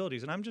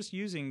capabilities, and I'm just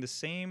using the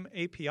same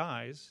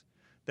APIs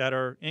that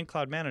are in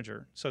Cloud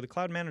Manager. So the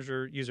Cloud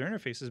Manager user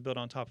interface is built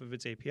on top of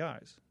its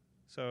APIs.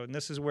 So, and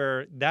this is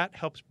where that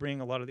helps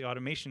bring a lot of the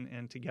automation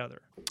in together.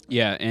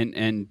 Yeah,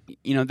 and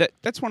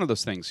that's one of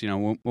those things.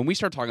 When we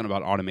start talking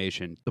about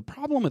automation, the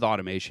problem with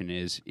automation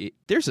is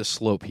there's a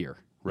slope here,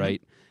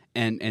 right?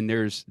 Mm-hmm. And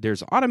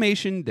there's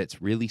automation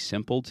that's really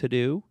simple to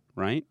do,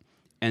 right?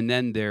 And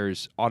then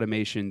there's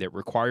automation that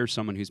requires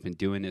someone who's been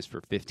doing this for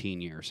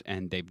 15 years,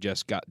 and they've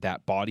just got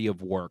that body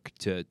of work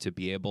to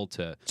be able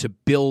to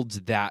build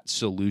that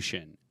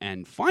solution.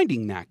 And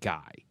finding that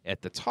guy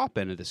at the top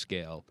end of the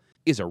scale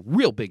is a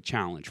real big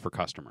challenge for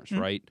customers,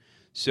 right?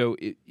 So,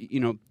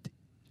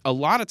 a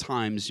lot of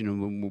times,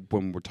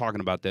 when we're talking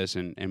about this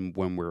and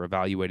when we're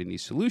evaluating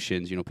these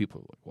solutions,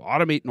 people are like, well,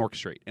 automate and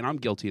orchestrate. And I'm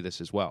guilty of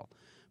this as well.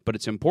 But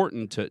it's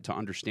important to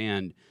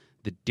understand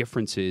the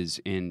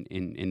differences in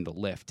the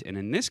lift. And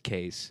in this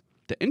case,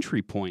 the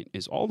entry point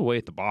is all the way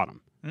at the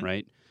bottom,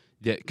 right?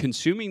 That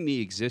consuming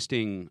the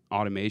existing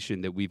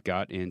automation that we've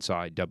got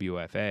inside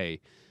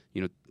WFA,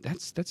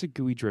 that's a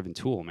GUI-driven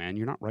tool, man.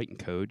 You're not writing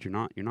code. You're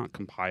not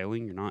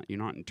compiling. You're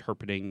not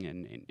interpreting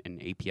an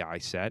API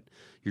set.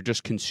 You're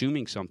just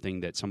consuming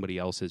something that somebody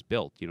else has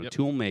built.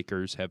 Tool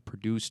makers have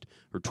produced,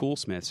 or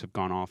toolsmiths have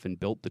gone off and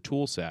built the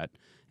tool set,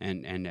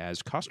 and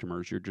as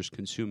customers, you're just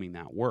consuming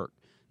that work.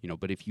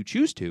 But if you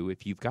choose to,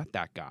 if you've got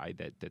that guy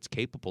that's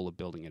capable of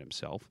building it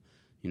himself,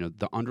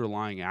 the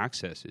underlying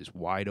access is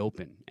wide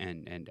open.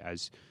 And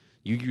as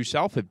you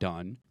yourself have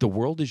done, the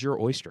world is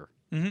your oyster.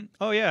 Mm-hmm.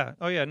 Oh yeah.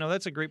 No,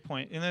 that's a great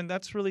point. And then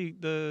that's really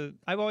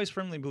I've always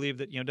firmly believed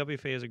that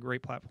WFA is a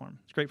great platform.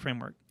 It's a great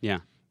framework. Yeah.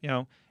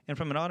 And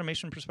from an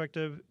automation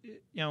perspective,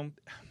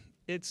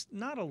 It's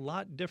not a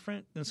lot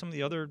different than some of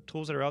the other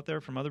tools that are out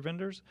there from other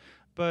vendors,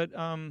 but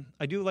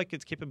I do like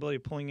its capability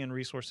of pulling in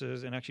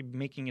resources and actually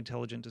making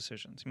intelligent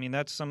decisions. I mean,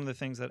 that's some of the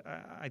things that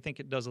I think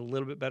it does a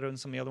little bit better than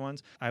some of the other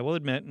ones. I will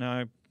admit, and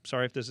I'm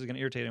sorry if this is going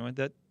to irritate anyone,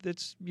 that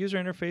its user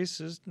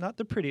interface is not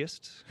the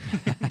prettiest,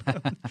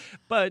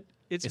 but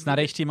It's not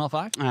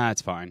HTML5?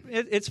 It's fine.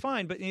 It's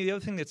fine, but the other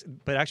thing that's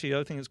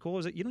cool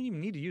is that you don't even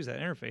need to use that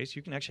interface.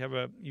 You can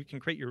actually you can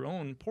create your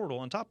own portal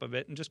on top of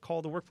it and just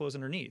call the workflows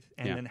underneath,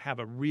 and then have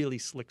a really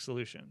slick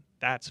solution.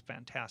 That's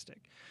fantastic,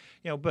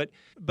 But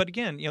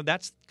again,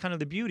 that's kind of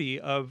the beauty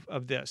of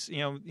this.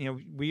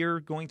 We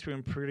are going through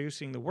and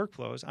producing the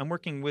workflows. I'm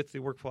working with the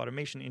workflow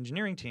automation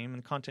engineering team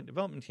and the content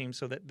development team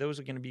so that those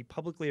are going to be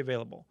publicly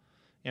available.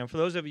 And for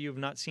those of you who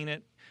have not seen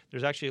it,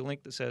 there's actually a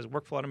link that says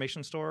Workflow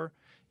Automation Store.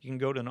 You can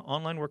go to an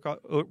online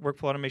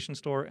Workflow Automation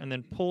Store and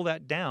then pull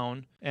that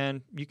down,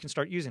 and you can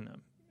start using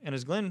them. And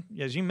as Glenn,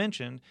 as you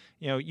mentioned,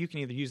 you can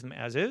either use them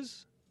as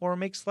is or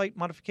make slight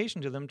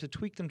modification to them to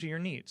tweak them to your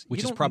needs.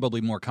 Which is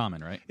probably more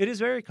common, right? It is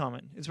very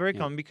common. It's very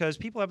common because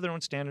people have their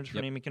own standards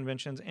for naming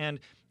conventions. And,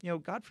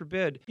 God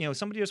forbid,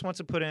 somebody just wants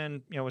to put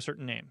in, a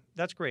certain name.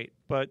 That's great.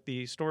 But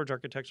the storage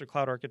architects or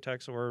cloud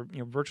architects or,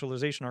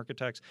 virtualization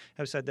architects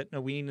have said that, no,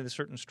 we need a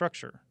certain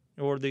structure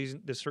or this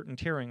certain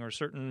tiering or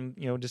certain,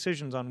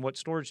 decisions on what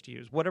storage to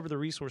use, whatever the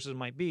resources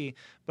might be.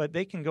 But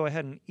they can go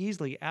ahead and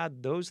easily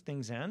add those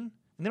things in.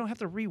 And they don't have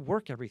to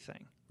rework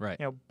everything. Right.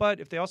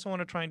 But if they also want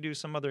to try and do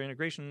some other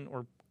integration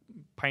or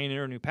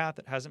pioneer a new path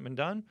that hasn't been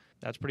done,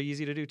 that's pretty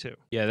easy to do too.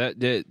 Yeah,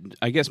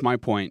 I guess my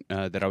point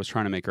that I was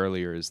trying to make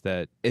earlier is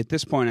that at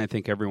this point, I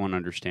think everyone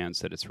understands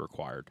that it's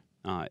required.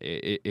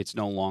 It's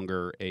no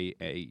longer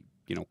a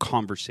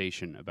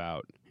conversation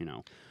about,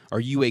 are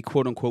you a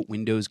quote-unquote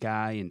Windows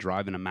guy and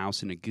driving a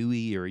mouse and a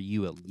GUI, or are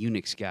you a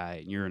Unix guy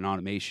and you're an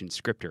automation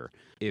scripter?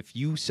 If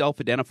you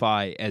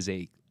self-identify as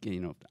I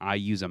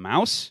use a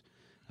mouse,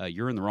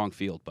 you're in the wrong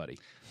field, buddy,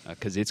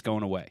 because it's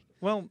going away.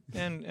 Well,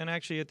 and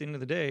actually, at the end of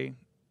the day,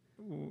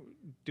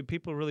 do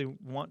people really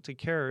want to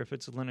care if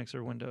it's Linux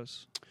or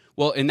Windows?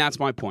 Well, and that's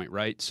my point,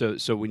 right? So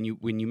when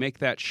you make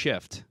that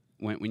shift,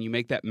 when you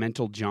make that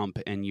mental jump,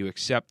 and you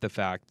accept the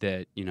fact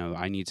that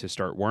I need to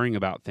start worrying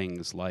about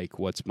things like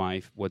what's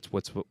my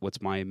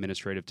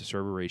administrative to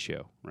server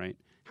ratio, right?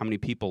 How many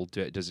people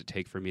does it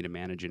take for me to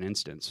manage an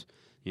instance?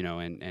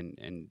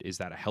 And is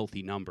that a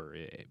healthy number?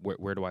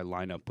 Where do I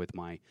line up with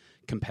my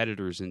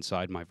competitors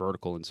inside my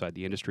vertical, inside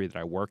the industry that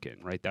I work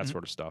in, right? That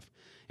sort of stuff.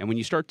 And when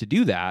you start to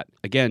do that,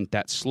 again,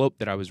 that slope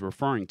that I was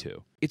referring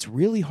to, it's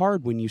really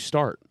hard when you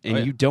start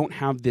and you don't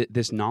have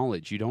this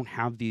knowledge. You don't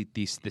have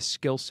this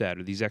skill set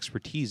or these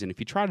expertise. And if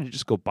you try to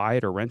just go buy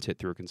it or rent it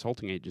through a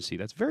consulting agency,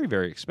 that's very,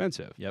 very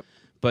expensive. Yep.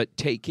 But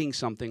taking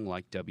something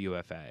like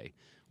WFA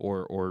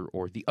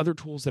or the other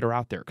tools that are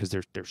out there, because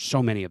there's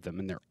so many of them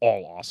and they're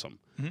all awesome.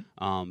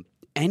 Mm-hmm.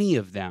 Any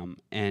of them,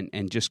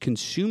 and just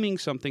consuming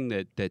something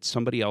that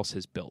somebody else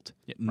has built.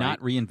 Yeah, not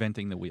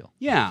reinventing the wheel.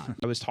 Yeah.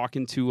 I was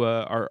talking to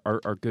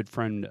our good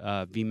friend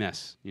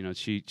VMS.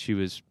 She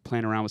was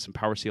playing around with some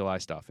Power CLI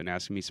stuff and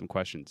asking me some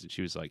questions, and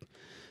she was like,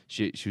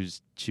 she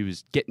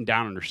was getting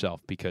down on herself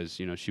because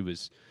she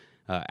was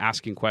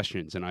asking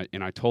questions, and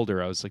I told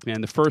her, I was like, man,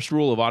 the first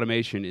rule of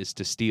automation is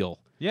to steal.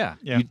 Yeah.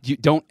 You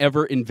don't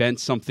ever invent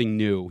something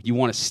new. You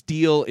want to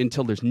steal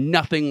until there's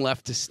nothing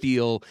left to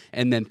steal,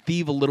 and then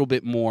thieve a little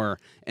bit more,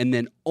 and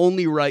then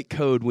only write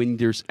code when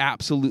there's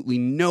absolutely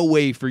no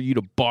way for you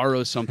to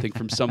borrow something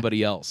from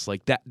somebody else.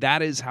 Like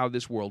that is how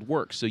this world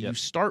works. So you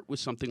start with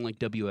something like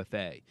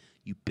WFA.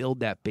 You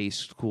build that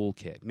base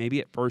toolkit. Maybe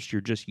at first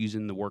you're just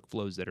using the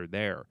workflows that are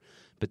there,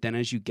 but then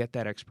as you get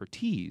that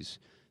expertise,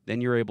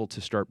 then you're able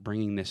to start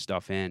bringing this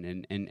stuff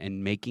in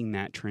and making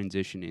that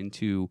transition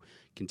into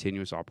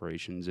continuous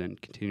operations and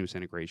continuous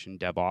integration,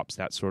 DevOps,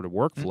 that sort of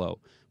workflow,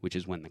 which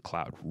is when the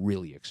cloud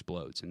really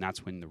explodes. And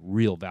that's when the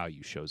real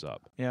value shows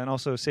up. Yeah, and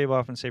also save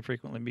often, save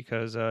frequently,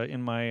 because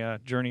in my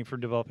journey for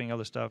developing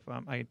other stuff,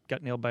 I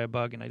got nailed by a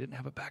bug and I didn't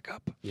have a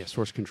backup. Yeah,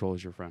 source control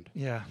is your friend.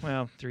 Yeah,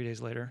 well, 3 days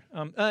later.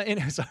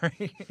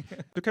 Sorry.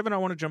 So, Kevin, I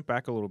want to jump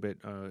back a little bit.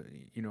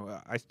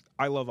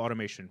 I love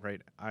automation,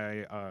 right?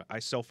 I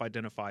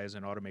self-identify as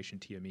an automation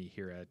TME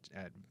here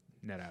at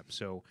NetApp.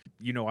 So,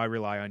 I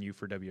rely on you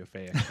for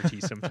WFA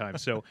expertise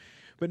sometimes. So,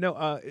 but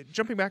no,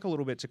 jumping back a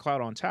little bit to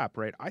Cloud on Tap,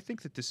 right? I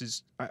think that this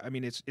is,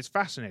 it's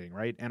fascinating,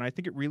 right? And I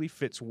think it really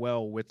fits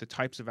well with the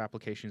types of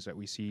applications that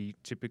we see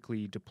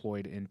typically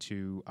deployed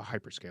into a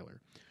hyperscaler.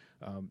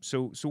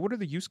 So what are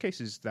the use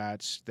cases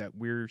that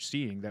we're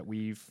seeing that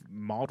we've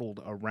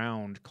modeled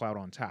around Cloud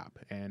on Tap,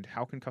 and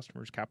how can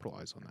customers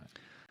capitalize on that?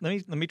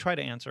 Let me try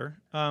to answer.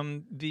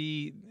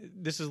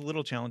 This is a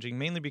little challenging,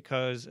 mainly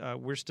because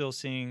we're still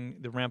seeing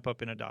the ramp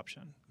up in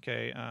adoption.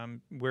 Okay,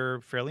 we're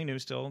fairly new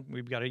still.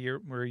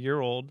 We're a year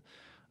old,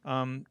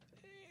 and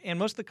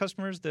most of the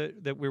customers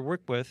that we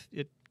work with,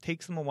 it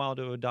takes them a while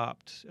to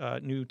adopt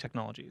new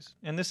technologies.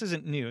 And this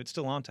isn't new; it's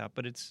still ONTAP,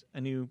 but it's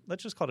a new.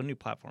 Let's just call it a new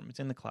platform.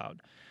 It's in the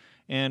cloud,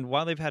 and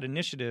while they've had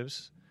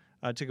initiatives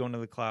to go into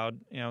the cloud.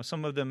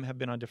 Some of them have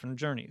been on different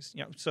journeys.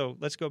 So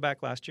let's go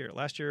back last year.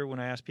 Last year, when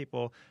I asked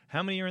people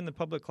how many are in the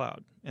public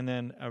cloud, and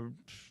then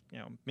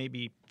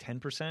maybe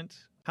 10%.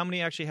 How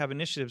many actually have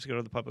initiatives to go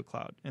to the public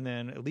cloud? And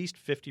then at least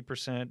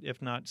 50%,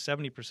 if not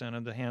 70%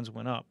 of the hands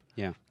went up.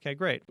 Yeah. Okay,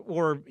 great.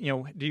 Or,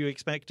 do you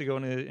expect to go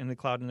in the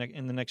cloud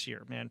in the next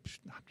year? Man,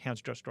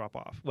 hands just drop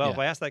off. Well, if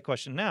I ask that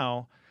question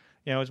now,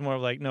 it's more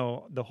of like,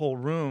 no, the whole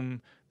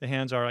room, the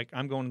hands are like,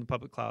 I'm going to the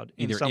public cloud.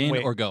 Either some in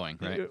way, or going,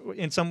 right?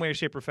 In some way,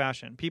 shape, or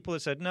fashion. People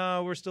that said,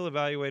 no, we're still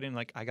evaluating,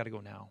 like, I got to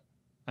go now.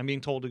 I'm being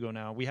told to go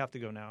now. We have to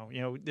go now.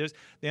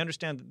 They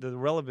understand that the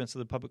relevance of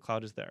the public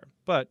cloud is there.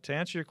 But to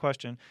answer your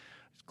question,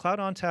 Cloud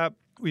ONTAP,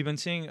 we've been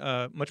seeing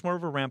much more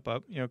of a ramp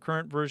up.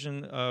 Current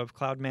version of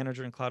Cloud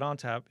Manager and Cloud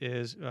ONTAP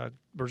is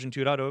version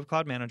 2.0 of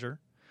Cloud Manager,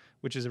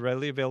 which is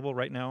readily available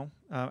right now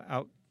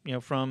out.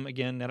 From,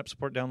 again, NetApp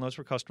support downloads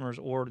for customers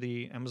or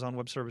the Amazon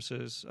Web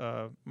Services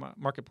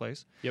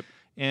marketplace. Yep.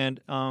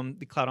 And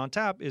the Cloud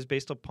ONTAP is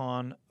based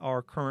upon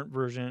our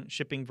current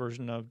shipping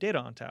version of Data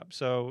ONTAP.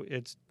 So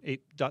it's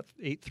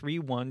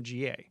 8.831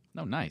 GA.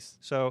 Oh, nice.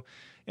 So,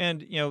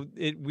 and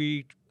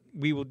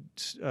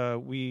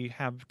we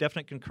have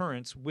definite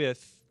concurrence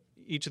with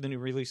each of the new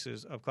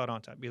releases of Cloud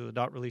ONTAP, either the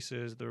dot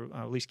releases, the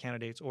release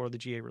candidates, or the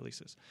GA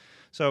releases.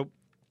 So,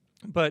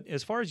 but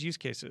as far as use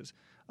cases,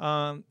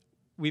 I've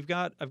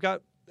got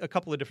a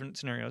couple of different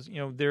scenarios.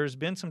 There's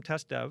been some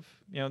test dev.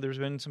 There's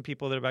been some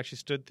people that have actually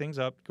stood things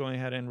up, going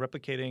ahead and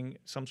replicating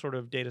some sort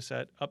of data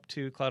set up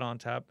to Cloud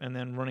ONTAP and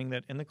then running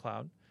that in the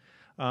cloud.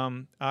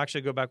 I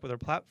actually go back with our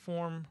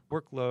platform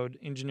workload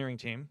engineering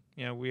team.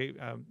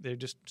 They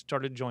just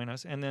started to join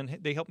us, and then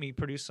they helped me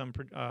produce some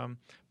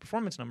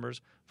performance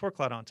numbers for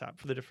Cloud ONTAP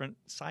for the different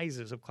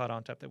sizes of Cloud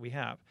ONTAP that we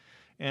have.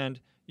 And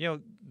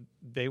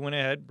they went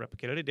ahead,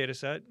 replicated a data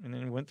set, and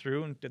then went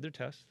through and did their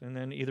tests, and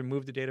then either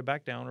moved the data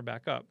back down or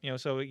back up.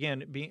 So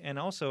again,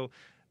 it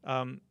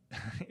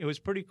was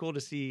pretty cool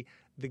to see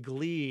the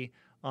glee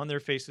on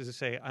their faces to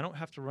say, I don't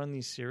have to run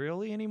these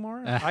serially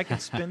anymore. I can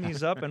spin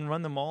these up and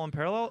run them all in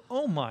parallel.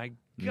 Oh my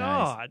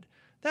God. Nice.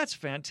 That's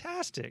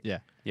fantastic. Yeah.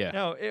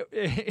 No,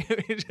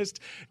 it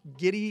just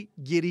giddy.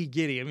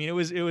 I mean, it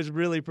was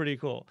really pretty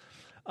cool.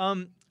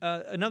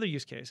 Another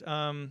use case,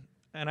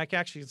 and I can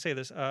actually say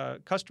this,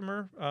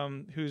 customer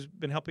who's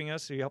been helping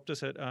us, he helped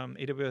us at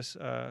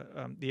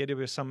AWS, the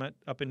AWS Summit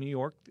up in New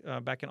York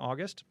back in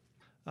August.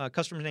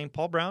 Customer's name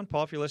Paul Brown.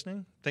 Paul, if you're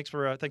listening, thanks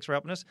for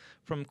helping us,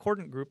 from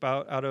Cordant Group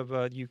out of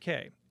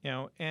UK.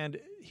 And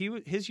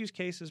his use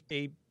case is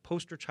a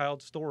poster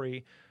child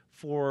story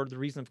for the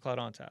reason of Cloud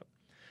ONTAP.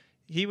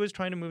 He was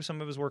trying to move some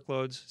of his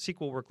workloads,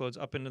 SQL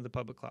workloads, up into the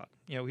public cloud.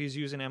 He's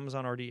using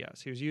Amazon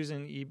RDS. He was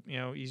using,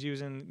 he's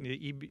using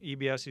the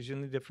EBS. He's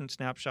using the different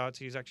snapshots.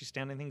 He's actually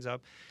standing things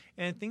up,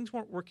 and things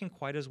weren't working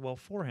quite as well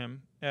for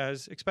him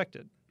as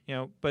expected.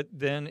 But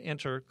then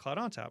enter Cloud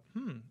ONTAP.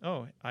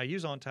 I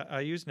use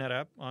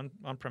NetApp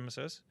on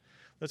premises.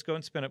 Let's go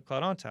and spin up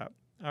Cloud ONTAP.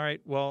 All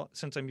right. Well,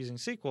 since I'm using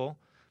SQL,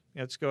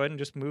 let's go ahead and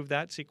just move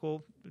that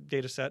SQL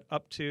data set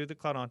up to the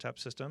Cloud ONTAP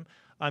system.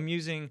 I'm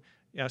using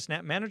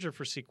Snap Manager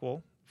for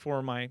SQL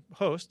for my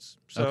hosts.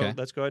 So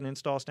let's go ahead and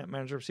install Snap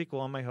Manager for SQL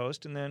on my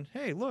host. And then,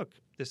 hey, look,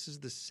 this is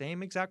the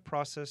same exact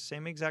process,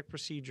 same exact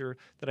procedure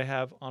that I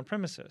have on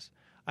premises.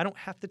 I don't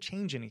have to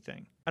change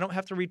anything. I don't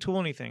have to retool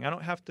anything. I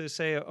don't have to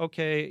say,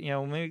 okay,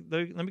 let me go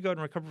ahead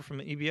and recover from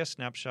an EBS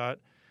snapshot.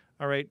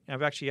 All right,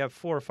 I've actually have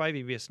 4 or 5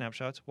 EBS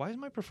snapshots. Why is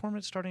my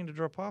performance starting to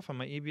drop off on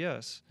my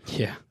EBS?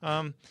 Yeah.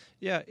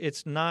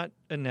 It's not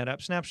a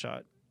NetApp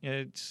snapshot.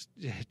 I'm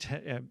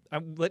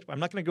not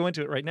going to go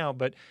into it right now,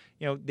 but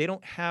they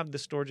don't have the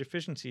storage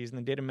efficiencies and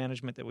the data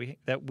management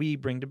that we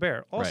bring to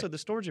bear. Also, the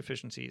storage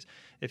efficiencies.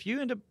 If you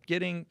end up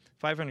getting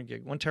 500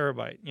 gig, 1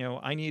 terabyte,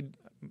 I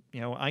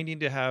need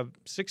to have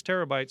 6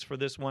 terabytes for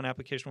this one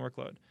application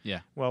workload.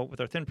 Yeah. Well,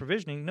 with our thin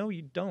provisioning, no,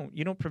 you don't.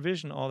 You don't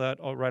provision all that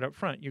all right up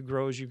front. You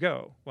grow as you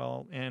go.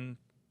 Well, in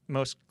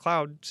most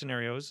cloud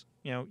scenarios,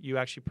 you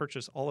actually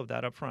purchase all of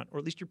that up front, or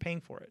at least you're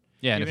paying for it.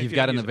 Yeah, and if you've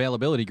got an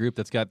availability group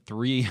that's got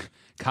 3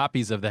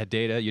 copies of that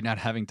data, you're not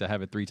having to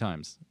have it 3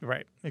 times.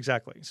 Right,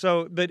 exactly.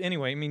 So, but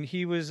anyway, I mean,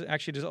 he was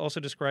actually also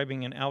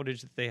describing an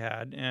outage that they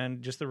had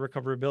and just the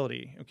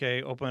recoverability.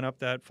 Okay, open up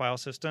that file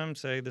system,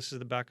 say this is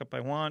the backup I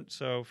want.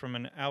 So from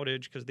an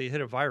outage, because they hit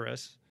a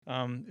virus,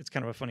 it's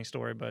kind of a funny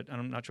story, but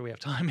I'm not sure we have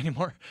time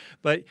anymore.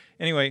 But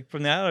anyway,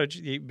 from the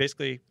outage, he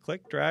basically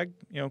click, drag,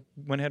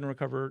 went ahead and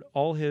recovered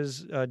all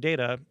his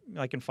data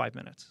like in 5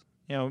 minutes.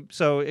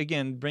 So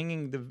again,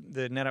 bringing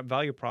the NetApp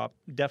value prop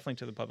definitely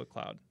to the public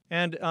cloud.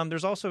 And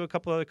there's also a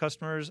couple other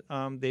customers.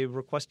 They've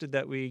requested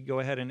that we go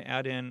ahead and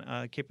add in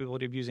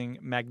capability of using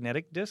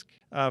magnetic disk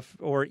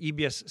or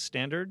EBS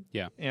standard.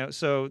 Yeah.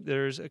 So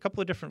there's a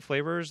couple of different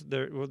flavors.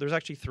 There's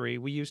actually 3.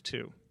 We use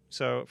 2.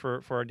 So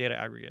for our data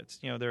aggregates,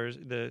 there's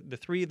the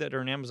 3 that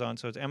are in Amazon.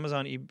 So it's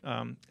Amazon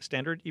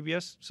standard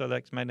EBS. So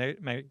that's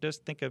magnetic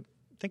disk. Think of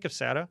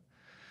SATA.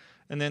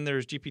 And then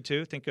there's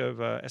GP2. Think of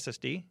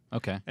SSD.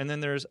 Okay. And then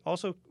there's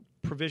also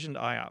provisioned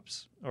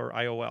IOPS or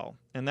IOL,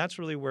 and that's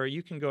really where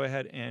you can go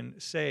ahead and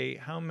say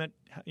how much,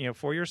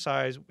 for your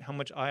size, how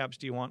much IOPS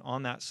do you want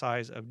on that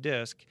size of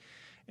disk.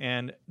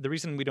 And the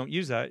reason we don't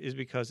use that is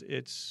because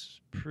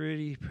it's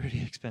pretty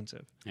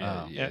expensive.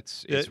 Yeah, Oh.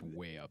 it's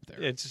way up there.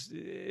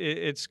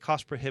 It's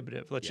cost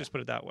prohibitive. Let's just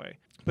put it that way.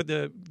 But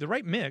the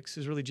right mix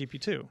is really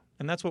GP2,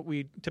 and that's what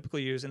we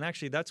typically use. And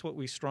actually, that's what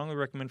we strongly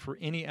recommend for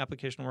any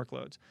application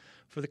workloads.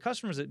 For the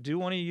customers that do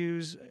want to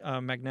use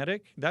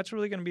magnetic, that's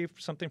really going to be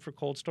something for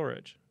cold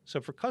storage.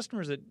 So for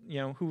customers that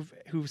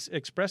who've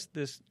expressed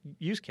this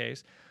use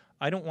case,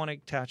 I don't want to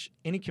attach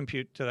any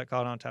compute to that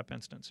Cloud ONTAP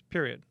instance.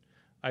 Period.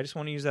 I just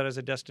want to use that as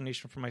a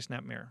destination for my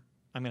SnapMirror.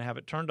 I'm going to have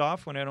it turned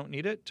off when I don't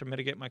need it to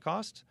mitigate my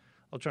costs.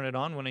 I'll turn it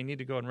on when I need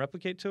to go and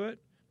replicate to it,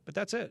 but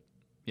that's it.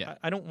 Yeah.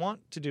 I don't want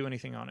to do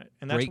anything on it.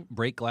 And that's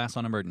Break glass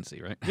on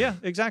emergency, right? yeah,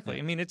 exactly.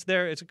 I mean, it's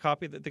there. It's a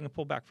copy that they can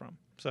pull back from.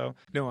 So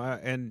No,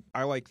 and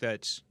I like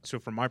that. So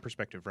from my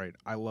perspective, right,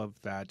 I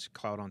love that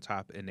Cloud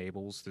ONTAP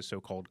enables the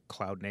so-called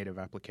cloud-native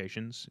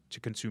applications to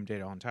consume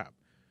data on tap,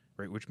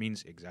 right? Which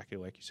means exactly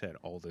like you said,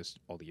 all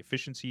the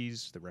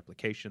efficiencies, the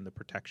replication, the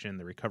protection,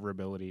 the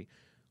recoverability,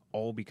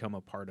 all become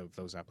a part of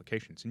those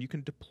applications, and you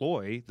can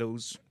deploy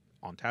those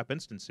ONTAP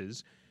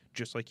instances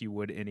just like you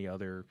would any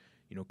other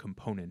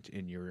component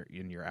in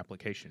your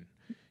application.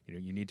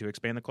 You need to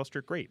expand the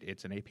cluster. Great,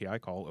 it's an API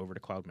call over to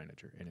Cloud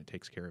Manager, and it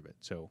takes care of it.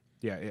 So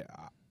yeah,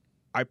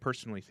 I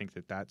personally think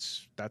that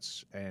that's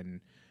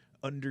an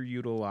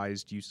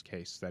underutilized use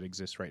case that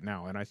exists right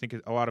now, and I think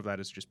a lot of that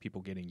is just people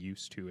getting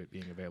used to it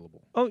being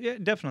available. oh yeah,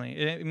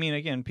 definitely. I mean,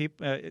 again,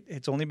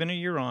 it's only been a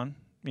year on.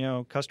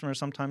 Customers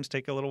sometimes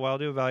take a little while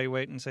to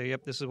evaluate and say,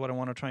 yep, this is what I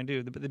want to try and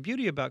do. But the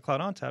beauty about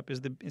Cloud ONTAP is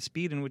the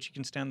speed in which you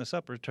can stand this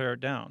up or tear it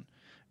down.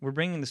 We're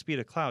bringing the speed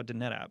of cloud to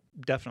NetApp,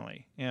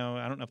 definitely.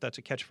 I don't know if that's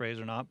a catchphrase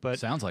or not, but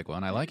Sounds like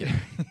one. I like it.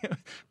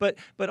 but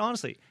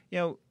honestly,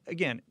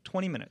 again,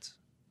 20 minutes.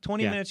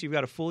 20 minutes, you've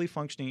got a fully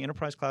functioning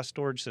enterprise-class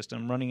storage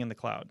system running in the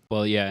cloud.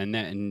 Well, yeah,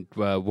 and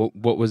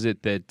what was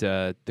it that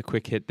the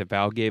quick hit that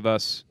Val gave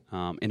us?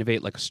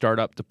 Innovate like a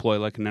startup, deploy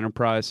like an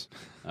enterprise,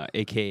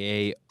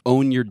 a.k.a.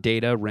 own your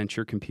data, rent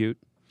your compute.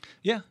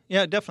 Yeah,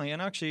 definitely.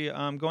 And actually,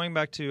 going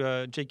back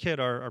to Jay Kidd,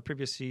 our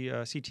previous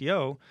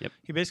CTO,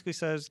 he basically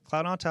says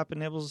Cloud ONTAP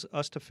enables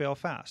us to fail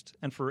fast.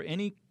 And for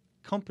any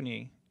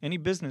company, any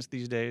business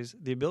these days,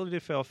 the ability to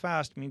fail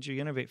fast means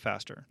you innovate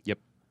faster. Yep.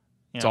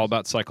 It's all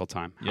about cycle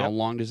time. How Yep.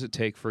 long does it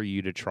take for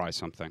you to try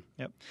something?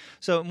 Yep.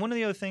 So one of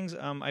the other things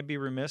I'd be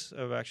remiss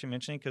of actually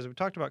mentioning, because we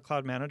talked about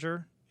Cloud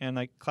Manager and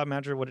like Cloud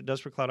Manager, what it does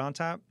for Cloud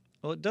ONTAP.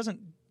 Well, it doesn't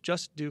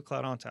just do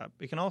Cloud ONTAP.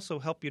 It can also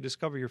help you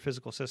discover your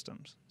physical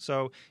systems.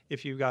 So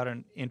if you've got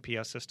an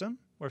NPS system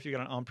or if you've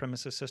got an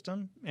on-premises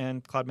system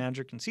and Cloud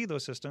Manager can see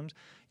those systems,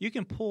 you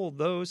can pull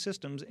those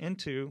systems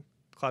into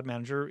Cloud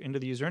Manager into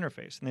the user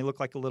interface, and they look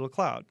like a little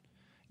cloud.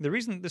 The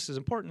reason this is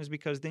important is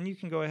because then you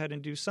can go ahead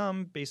and do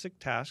some basic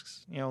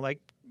tasks, like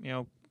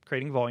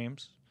creating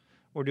volumes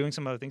or doing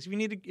some other things.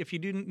 If you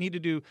do need to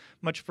do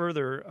much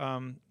further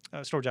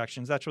storage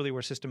actions, that's really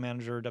where System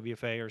Manager, or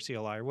WFA, or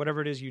CLI, or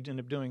whatever it is you end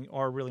up doing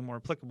are really more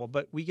applicable.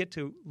 But we get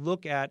to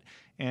look at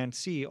and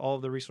see all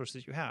of the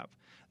resources you have.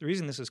 The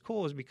reason this is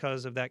cool is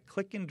because of that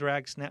click and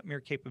drag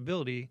SnapMirror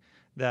capability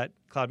that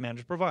Cloud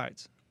Manager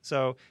provides.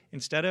 So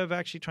instead of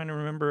actually trying to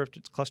remember if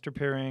it's cluster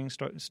pairing,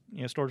 storage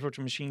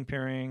virtual machine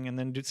pairing, and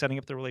then setting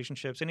up the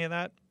relationships, any of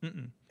that,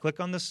 click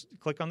on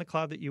the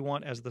cloud that you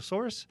want as the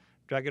source,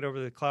 drag it over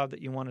to the cloud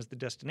that you want as the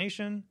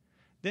destination,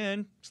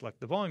 then select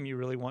the volume you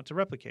really want to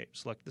replicate,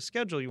 select the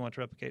schedule you want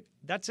to replicate.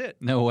 That's it.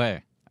 No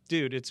way.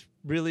 Dude, it's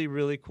really,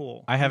 really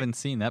cool. I haven't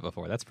seen that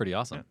before. That's pretty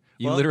awesome. Yeah.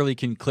 You Well- literally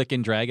can click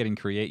and drag it and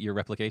create your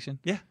replication?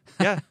 Yeah.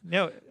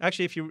 No,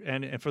 actually, if you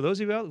and for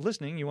those of you out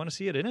listening, you want to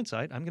see it in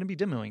Insight, I'm going to be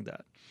demoing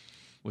that.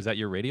 Was that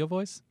your radio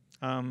voice?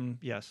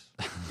 Yes.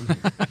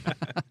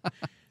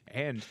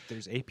 And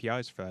there's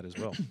APIs for that as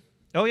well.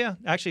 Oh, yeah.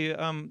 Actually,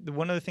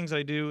 one of the things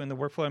I do in the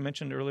workflow I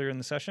mentioned earlier in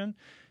the session,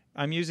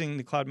 I'm using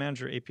the Cloud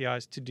Manager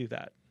APIs to do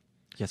that.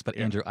 Yes, but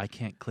Andrew, I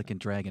can't click and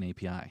drag an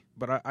API.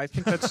 But I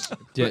think that's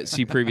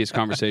See previous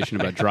conversation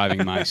about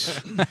driving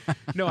mice.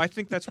 no, I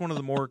think that's one of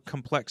the more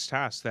complex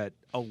tasks that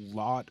a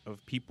lot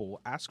of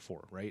people ask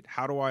for, right?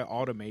 How do I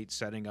automate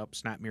setting up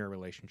SnapMirror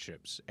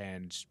relationships?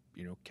 And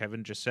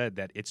Kevin just said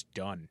that it's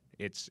done.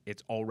 It's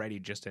already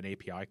just an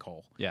API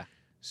call. Yeah.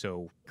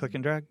 So Click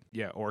and drag.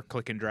 yeah, or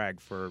click and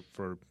drag for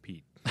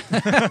Pete.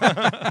 All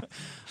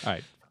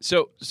right.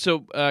 So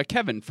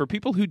Kevin, for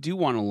people who do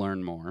want to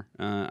learn more,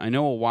 I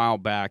know a while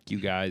back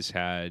you guys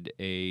had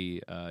a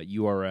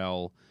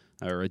URL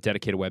or a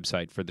dedicated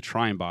website for the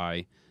try and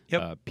buy,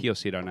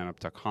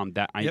 poc.netapp.com.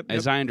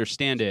 As I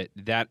understand it,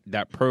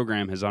 that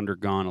program has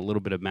undergone a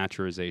little bit of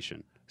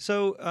maturization.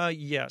 So,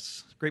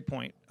 yes, great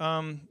point.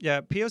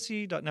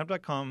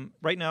 POC.netapp.com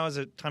right now, as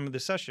at time of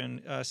this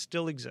session,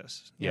 still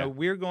exists.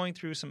 We're going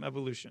through some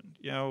evolution.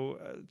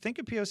 Think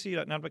of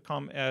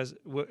POC.netapp.com as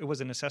it was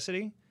a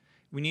necessity.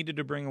 We needed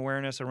to bring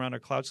awareness around our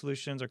cloud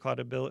solutions, our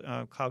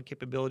cloud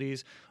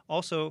capabilities,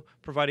 also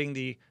providing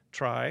the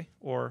try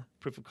or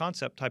proof of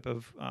concept type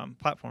of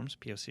platforms,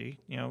 POC,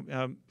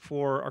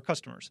 for our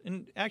customers.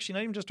 And actually,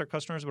 not even just our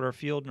customers, but our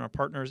field and our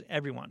partners,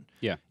 everyone.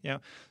 Yeah.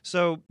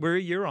 So we're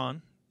a year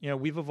on.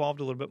 We've evolved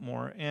a little bit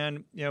more,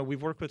 and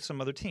we've worked with some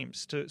other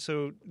teams.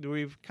 So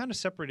we've kind of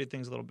separated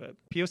things a little bit.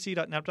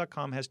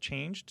 POC.netapp.com has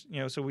changed.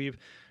 So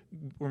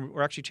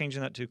we're actually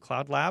changing that to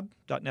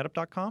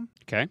cloudlab.netapp.com.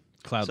 Okay.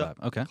 Cloud So- Lab.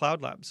 Okay.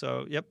 Cloud Lab.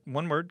 So, yep,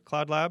 one word,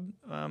 Cloud Lab.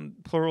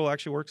 Plural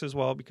actually works as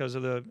well because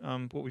of the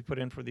what we put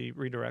in for the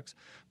redirects.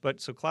 But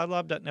so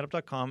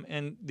cloudlab.netapp.com,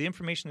 and the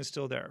information is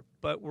still there.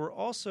 But we're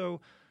also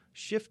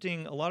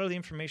shifting a lot of the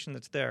information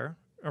that's there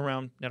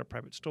around NetApp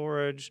Private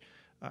Storage,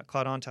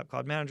 Cloud ONTAP,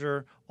 Cloud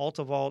Manager,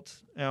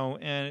 AltaVault,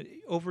 and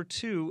over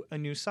to a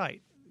new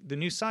site. The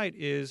new site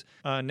is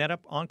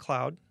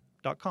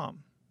netapponcloud.com.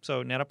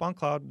 So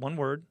netapponcloud, one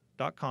word,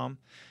 .com.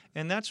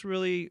 And that's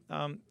really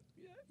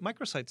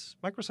microsite's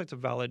a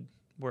valid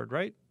word,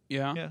 right?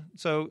 Yeah. Yeah.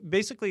 So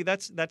basically,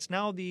 that's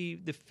now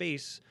the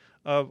face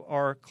of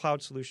our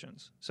cloud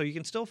solutions. So you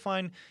can still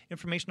find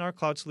information on our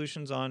cloud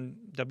solutions on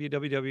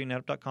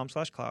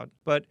www.netapp.com/cloud,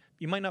 but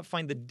you might not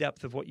find the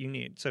depth of what you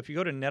need. So if you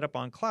go to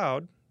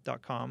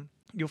netapponcloud.com,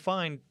 you'll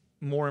find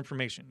more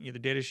information, either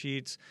data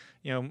sheets,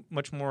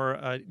 much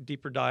more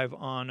deeper dive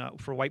on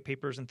for white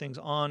papers and things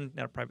on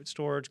NetApp Private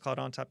Storage, Cloud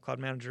ONTAP, Cloud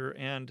Manager,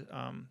 and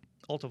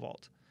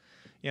AltaVault.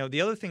 The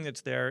other thing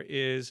that's there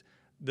is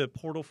the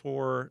portal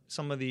for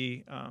some of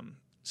the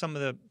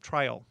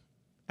trial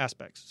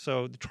aspects.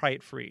 So the Try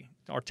It Free,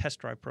 our test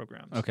drive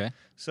programs. Okay.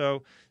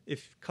 So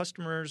if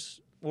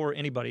customers or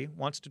anybody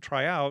wants to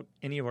try out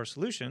any of our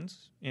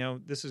solutions,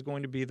 this is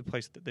going to be the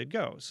place that they'd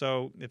go.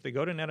 So if they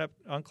go to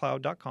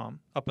netapponcloud.com,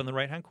 up in the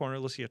right-hand corner,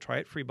 they'll see a Try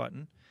It Free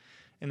button,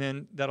 and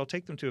then that'll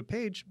take them to a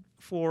page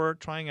for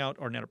trying out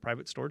our NetApp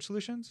Private Storage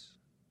solutions,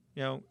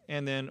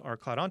 and then our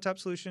Cloud ONTAP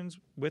solutions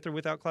with or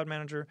without Cloud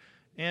Manager,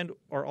 and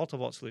our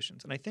AltaVault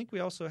solutions. And I think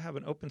we also have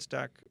an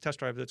OpenStack test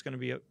drive that's going to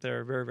be up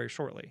there very, very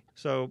shortly.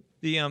 So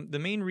the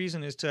main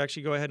reason is to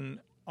actually go ahead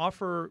and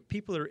offer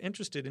people that are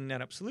interested in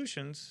NetApp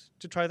solutions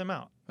to try them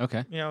out.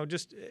 Okay.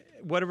 Just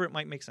whatever it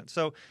might make sense.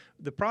 So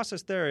the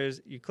process there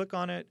is you click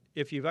on it.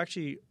 If you've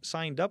actually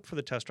signed up for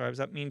the test drives,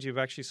 that means you've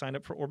actually signed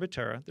up for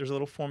Orbiterra. There's a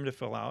little form to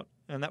fill out,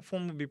 and that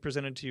form will be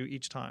presented to you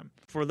each time.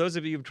 For those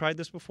of you who've tried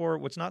this before,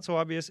 what's not so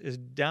obvious is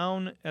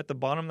down at the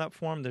bottom of that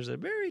form, there's a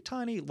very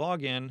tiny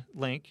login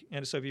link.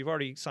 And so if you've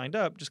already signed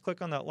up, just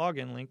click on that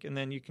login link, and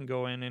then you can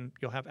go in and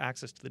you'll have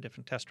access to the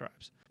different test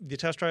drives. The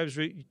test drives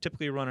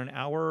typically run an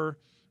hour.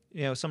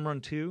 Some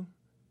run 2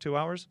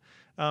 hours,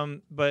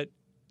 but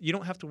you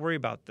don't have to worry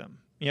about them.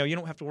 You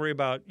don't have to worry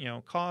about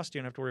cost.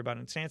 You don't have to worry about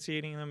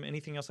instantiating them,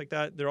 anything else like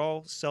that. They're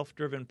all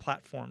self-driven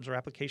platforms or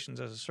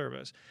applications as a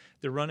service.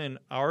 They're run in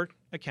our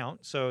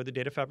account, so the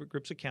Data Fabric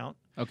Group's account.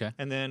 Okay.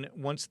 And then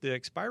once the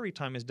expiry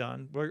time is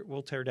done,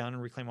 we'll tear down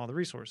and reclaim all the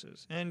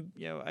resources. And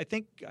I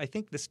think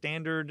the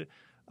standard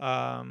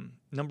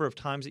number of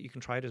times that you can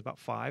try it is about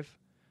 5.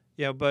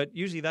 But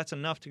usually that's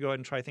enough to go ahead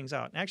and try things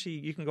out. And actually,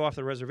 you can go off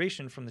the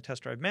reservation from the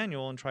test drive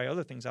manual and try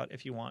other things out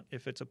if you want,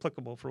 if it's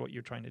applicable for what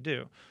you're trying to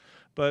do.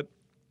 But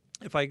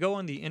if I go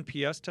on the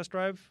NPS test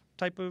drive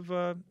type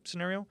of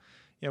scenario,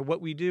 what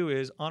we do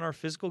is on our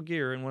physical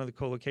gear in one of the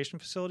co-location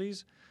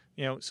facilities,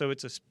 so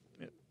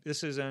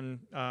this is in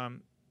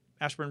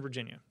Ashburn,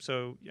 Virginia.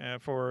 So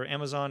for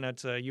Amazon,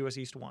 that's US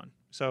East 1.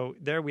 So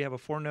there we have a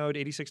 4-node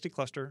 8060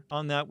 cluster.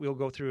 On that, we'll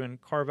go through and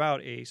carve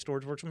out a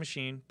storage virtual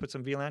machine, put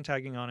some VLAN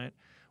tagging on it.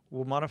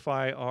 We'll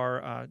modify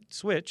our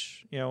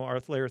switch, our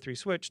layer 3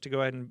 switch, to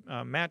go ahead and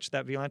match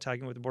that VLAN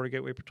tagging with the border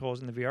gateway patrols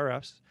and the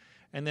VRFs.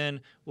 And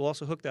then we'll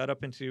also hook that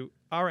up into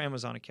our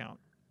Amazon account.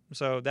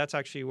 So that's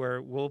actually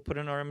where we'll put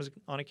in our Amazon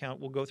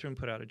account. We'll go through and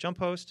put out a jump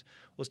host.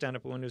 We'll stand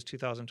up a Windows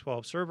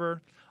 2012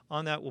 server.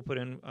 On that, we'll put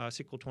in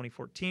SQL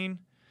 2014.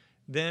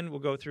 Then we'll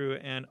go through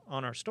and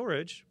on our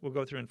storage, we'll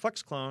go through and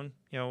FlexClone,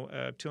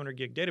 a 200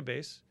 gig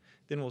database.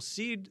 Then we'll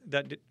seed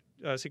that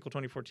SQL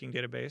 2014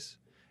 database.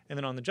 And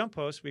then on the jump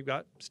host, we've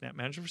got Snap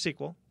Manager for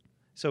SQL.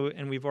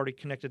 And we've already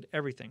connected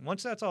everything.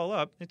 Once that's all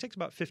up, it takes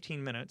about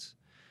 15 minutes.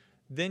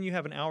 Then you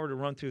have an hour to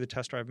run through the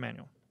test drive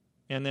manual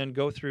and then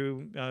go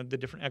through the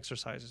different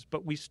exercises.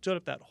 But we stood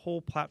up that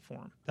whole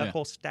platform, that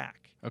whole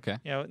stack. Okay.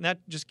 And that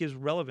just gives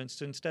relevance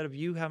to instead of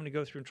you having to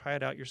go through and try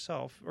it out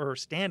yourself or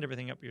stand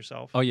everything up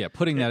yourself. Oh, yeah.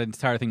 Putting that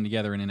entire thing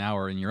together in an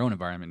hour in your own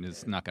environment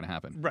is not going to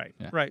happen. Right.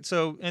 Yeah. Right.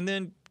 So, and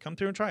then come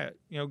through and try it.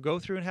 Go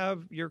through and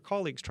have your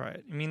colleagues try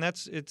it. I mean,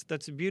 that's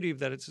the beauty of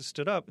that. It's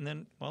stood up, and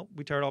then,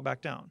 we tear it all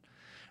back down.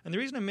 And the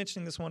reason I'm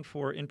mentioning this one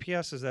for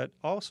NPS is that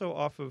also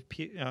off of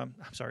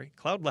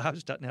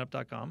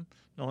cloudlabs.netapp.com,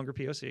 no longer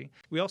POC,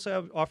 we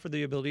also offer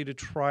the ability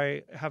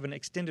to have an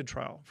extended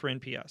trial for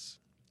NPS.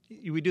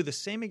 We do the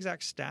same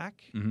exact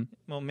stack. Mm-hmm.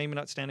 Well, maybe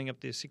not standing up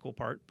the SQL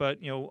part, but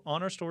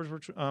on our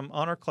storage on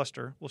our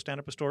cluster, we'll stand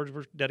up a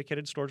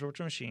dedicated storage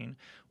virtual machine.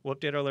 We'll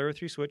update our layer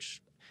 3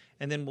 switch,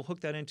 and then we'll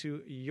hook that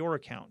into your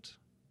account.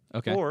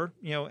 Okay. Or,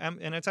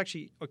 and it's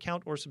actually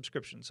account or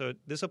subscription. So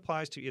this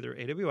applies to either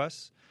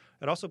AWS.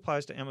 It also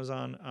applies to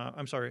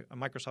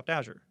Microsoft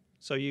Azure.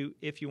 So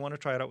if you want to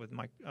try it out with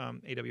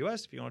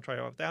AWS, if you want to try it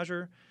out with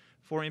Azure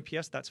for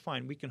NPS, that's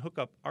fine. We can hook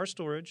up our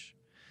storage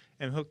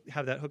and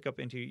have that hook up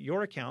into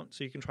your account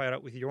so you can try it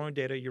out with your own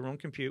data, your own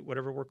compute,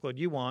 whatever workload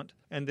you want,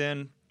 and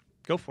then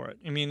go for it.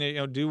 I mean,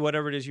 do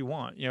whatever it is you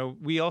want.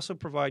 We also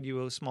provide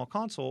you a small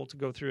console to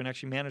go through and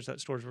actually manage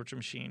that storage virtual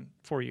machine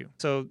for you.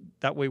 So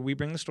that way we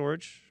bring the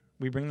storage,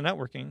 we bring the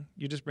networking,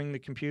 you just bring the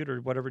compute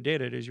or whatever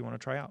data it is you want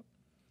to try out.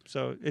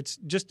 So it's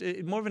just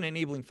more of an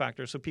enabling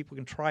factor so people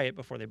can try it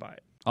before they buy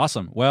it.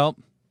 Awesome. Well,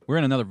 we're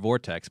in another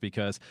vortex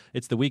because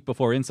it's the week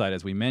before Insight,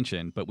 as we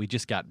mentioned, but we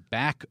just got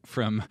back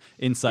from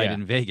Insight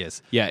in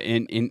Vegas. Yeah,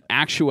 in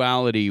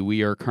actuality,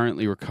 we are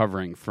currently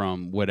recovering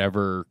from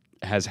whatever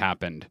has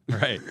happened.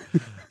 Right.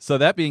 So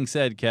that being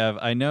said, Kev,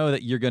 I know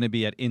that you're going to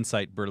be at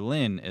Insight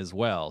Berlin as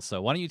well.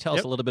 So why don't you tell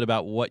us a little bit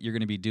about what you're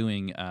going to be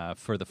doing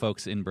for the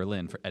folks in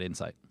Berlin at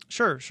Insight?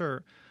 Sure.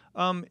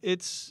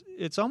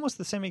 It's almost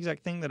the same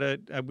exact thing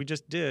that we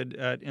just did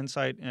at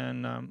Insight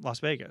in Las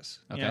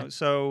Vegas. Okay.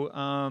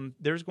 So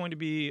there's going to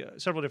be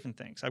several different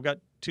things. I've got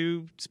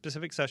 2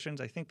 specific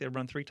sessions. I think they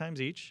run 3 times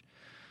each.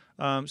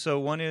 So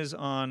one is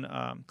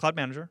on Cloud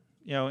Manager.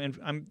 And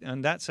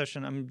on that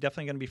session, I'm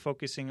definitely going to be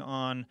focusing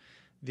on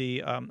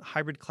the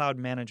hybrid cloud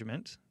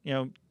management,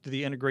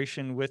 the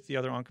integration with the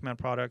other on-command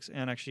products,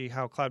 and actually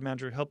how Cloud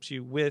Manager helps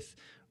you with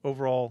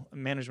overall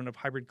management of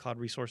hybrid cloud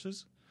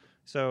resources.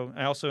 So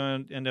I also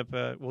end up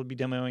will be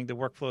demoing the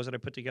workflows that I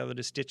put together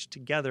to stitch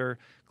together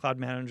Cloud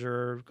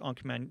Manager,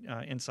 on-command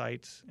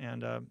Insights,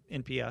 and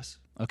NPS.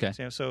 Okay.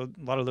 So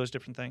a lot of those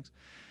different things.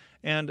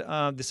 And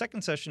the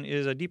second session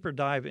is a deeper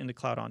dive into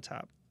Cloud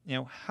ONTAP.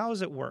 How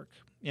does it work?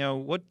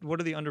 What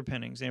are the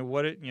underpinnings?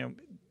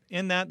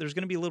 In that, there's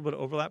going to be a little bit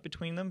of overlap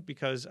between them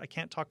because I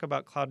can't talk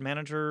about Cloud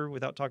Manager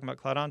without talking about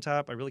Cloud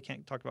ONTAP. I really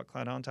can't talk about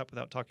Cloud ONTAP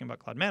without talking about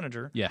Cloud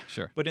Manager. Yeah,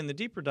 sure. But in the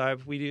deeper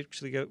dive, we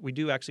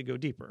do actually go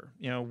deeper.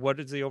 What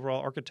is the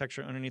overall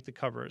architecture underneath the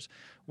covers?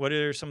 What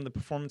are some of the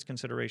performance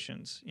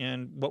considerations?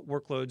 And what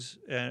workloads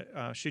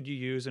should you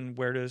use? And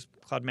where does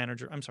Cloud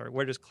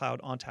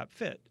ONTAP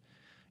fit?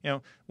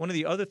 One of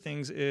the other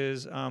things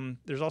is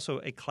there's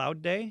also a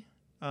Cloud Day.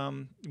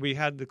 We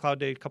had the Cloud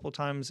Day a couple of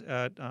times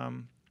at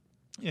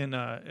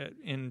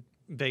in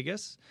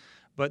Vegas,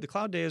 but the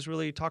Cloud Day is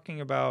really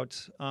talking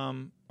about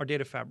our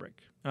data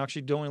fabric and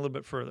actually going a little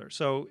bit further.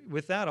 So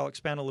with that, I'll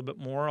expand a little bit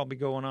more. I'll be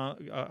going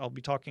on. I'll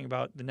be talking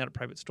about the NetApp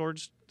Private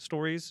Storage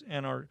stories,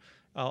 and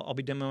I'll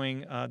be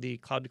demoing the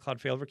cloud-to-cloud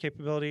failover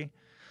capability.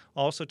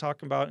 I'll also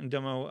talk about and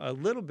demo a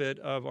little bit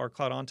of our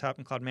Cloud ONTAP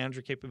and Cloud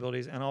Manager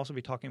capabilities, and I'll also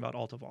be talking about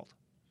Alta-Vault.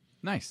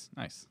 Nice.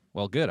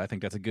 Well, good. I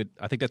think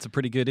that's a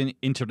pretty good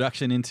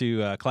introduction into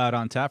Cloud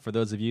ONTAP for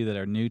those of you that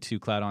are new to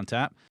Cloud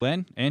ONTAP.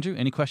 Glenn, Andrew,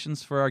 any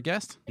questions for our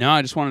guest? No,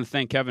 I just wanted to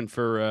thank Kevin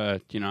for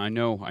I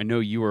know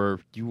you are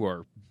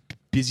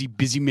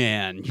busy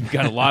man. You've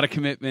got a lot of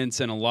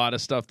commitments and a lot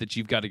of stuff that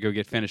you've got to go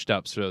get finished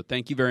up. So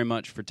thank you very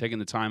much for taking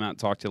the time out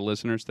to talk to the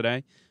listeners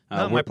today.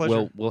 My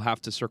pleasure. We'll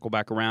have to circle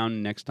back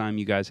around next time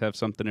you guys have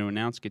something to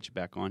announce. Get you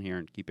back on here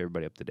and keep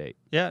everybody up to date.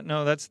 Yeah,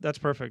 no, that's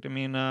perfect. I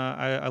mean,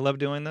 I love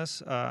doing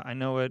this. I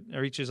know it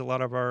reaches a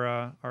lot of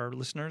our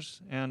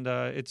listeners, and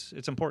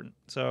it's important.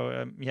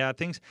 So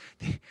things.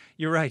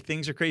 You're right.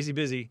 Things are crazy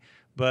busy,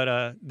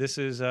 but this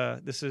is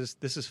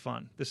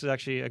fun. This is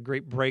actually a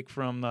great break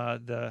from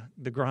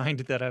the grind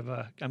that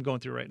I'm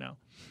going through right now.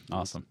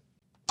 Awesome.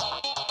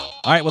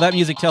 All right, well, that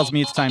music tells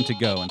me it's time to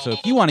go. And so if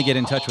you want to get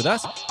in touch with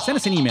us, send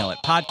us an email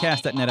at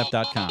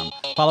podcast@netapp.com.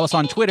 Follow us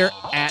on Twitter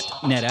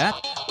 @NetApp,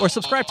 or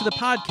subscribe to the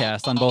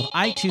podcast on both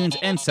iTunes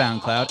and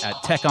SoundCloud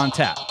at Tech on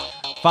Tap.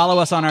 Follow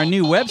us on our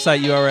new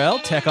website URL,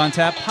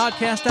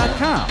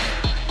 techontappodcast.com.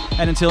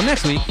 And until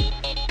next week,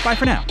 bye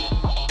for now.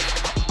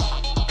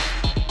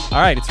 All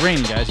right, it's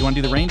raining, guys. You want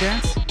to do the rain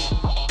dance?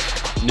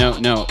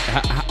 No.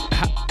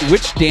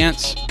 Which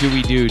dance do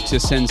we do to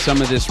send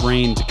some of this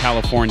rain to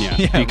California?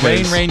 Yeah,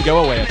 because rain,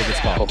 go away, I think it's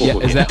called. Yeah,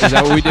 is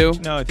that what we do?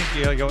 No, I think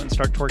you gotta go out and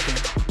start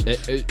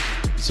twerking.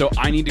 So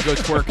I need to go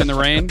twerk in the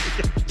rain.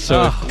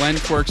 So if Glenn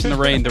twerks in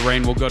the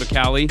rain will go to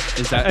Cali.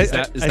 Is that?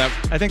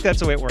 I think that's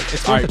the way it works.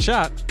 It's worth a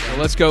shot. Well,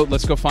 let's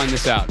go find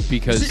this out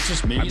because Is it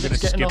just me I'm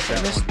that's gonna getting skip off that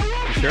on this? one.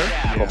 You sure?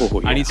 Oh,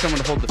 yeah. I need someone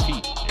to hold the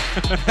feet.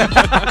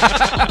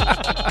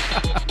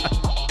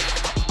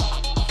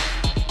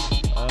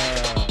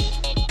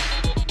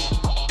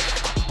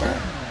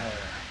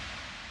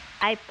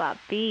 Ay,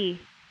 papi.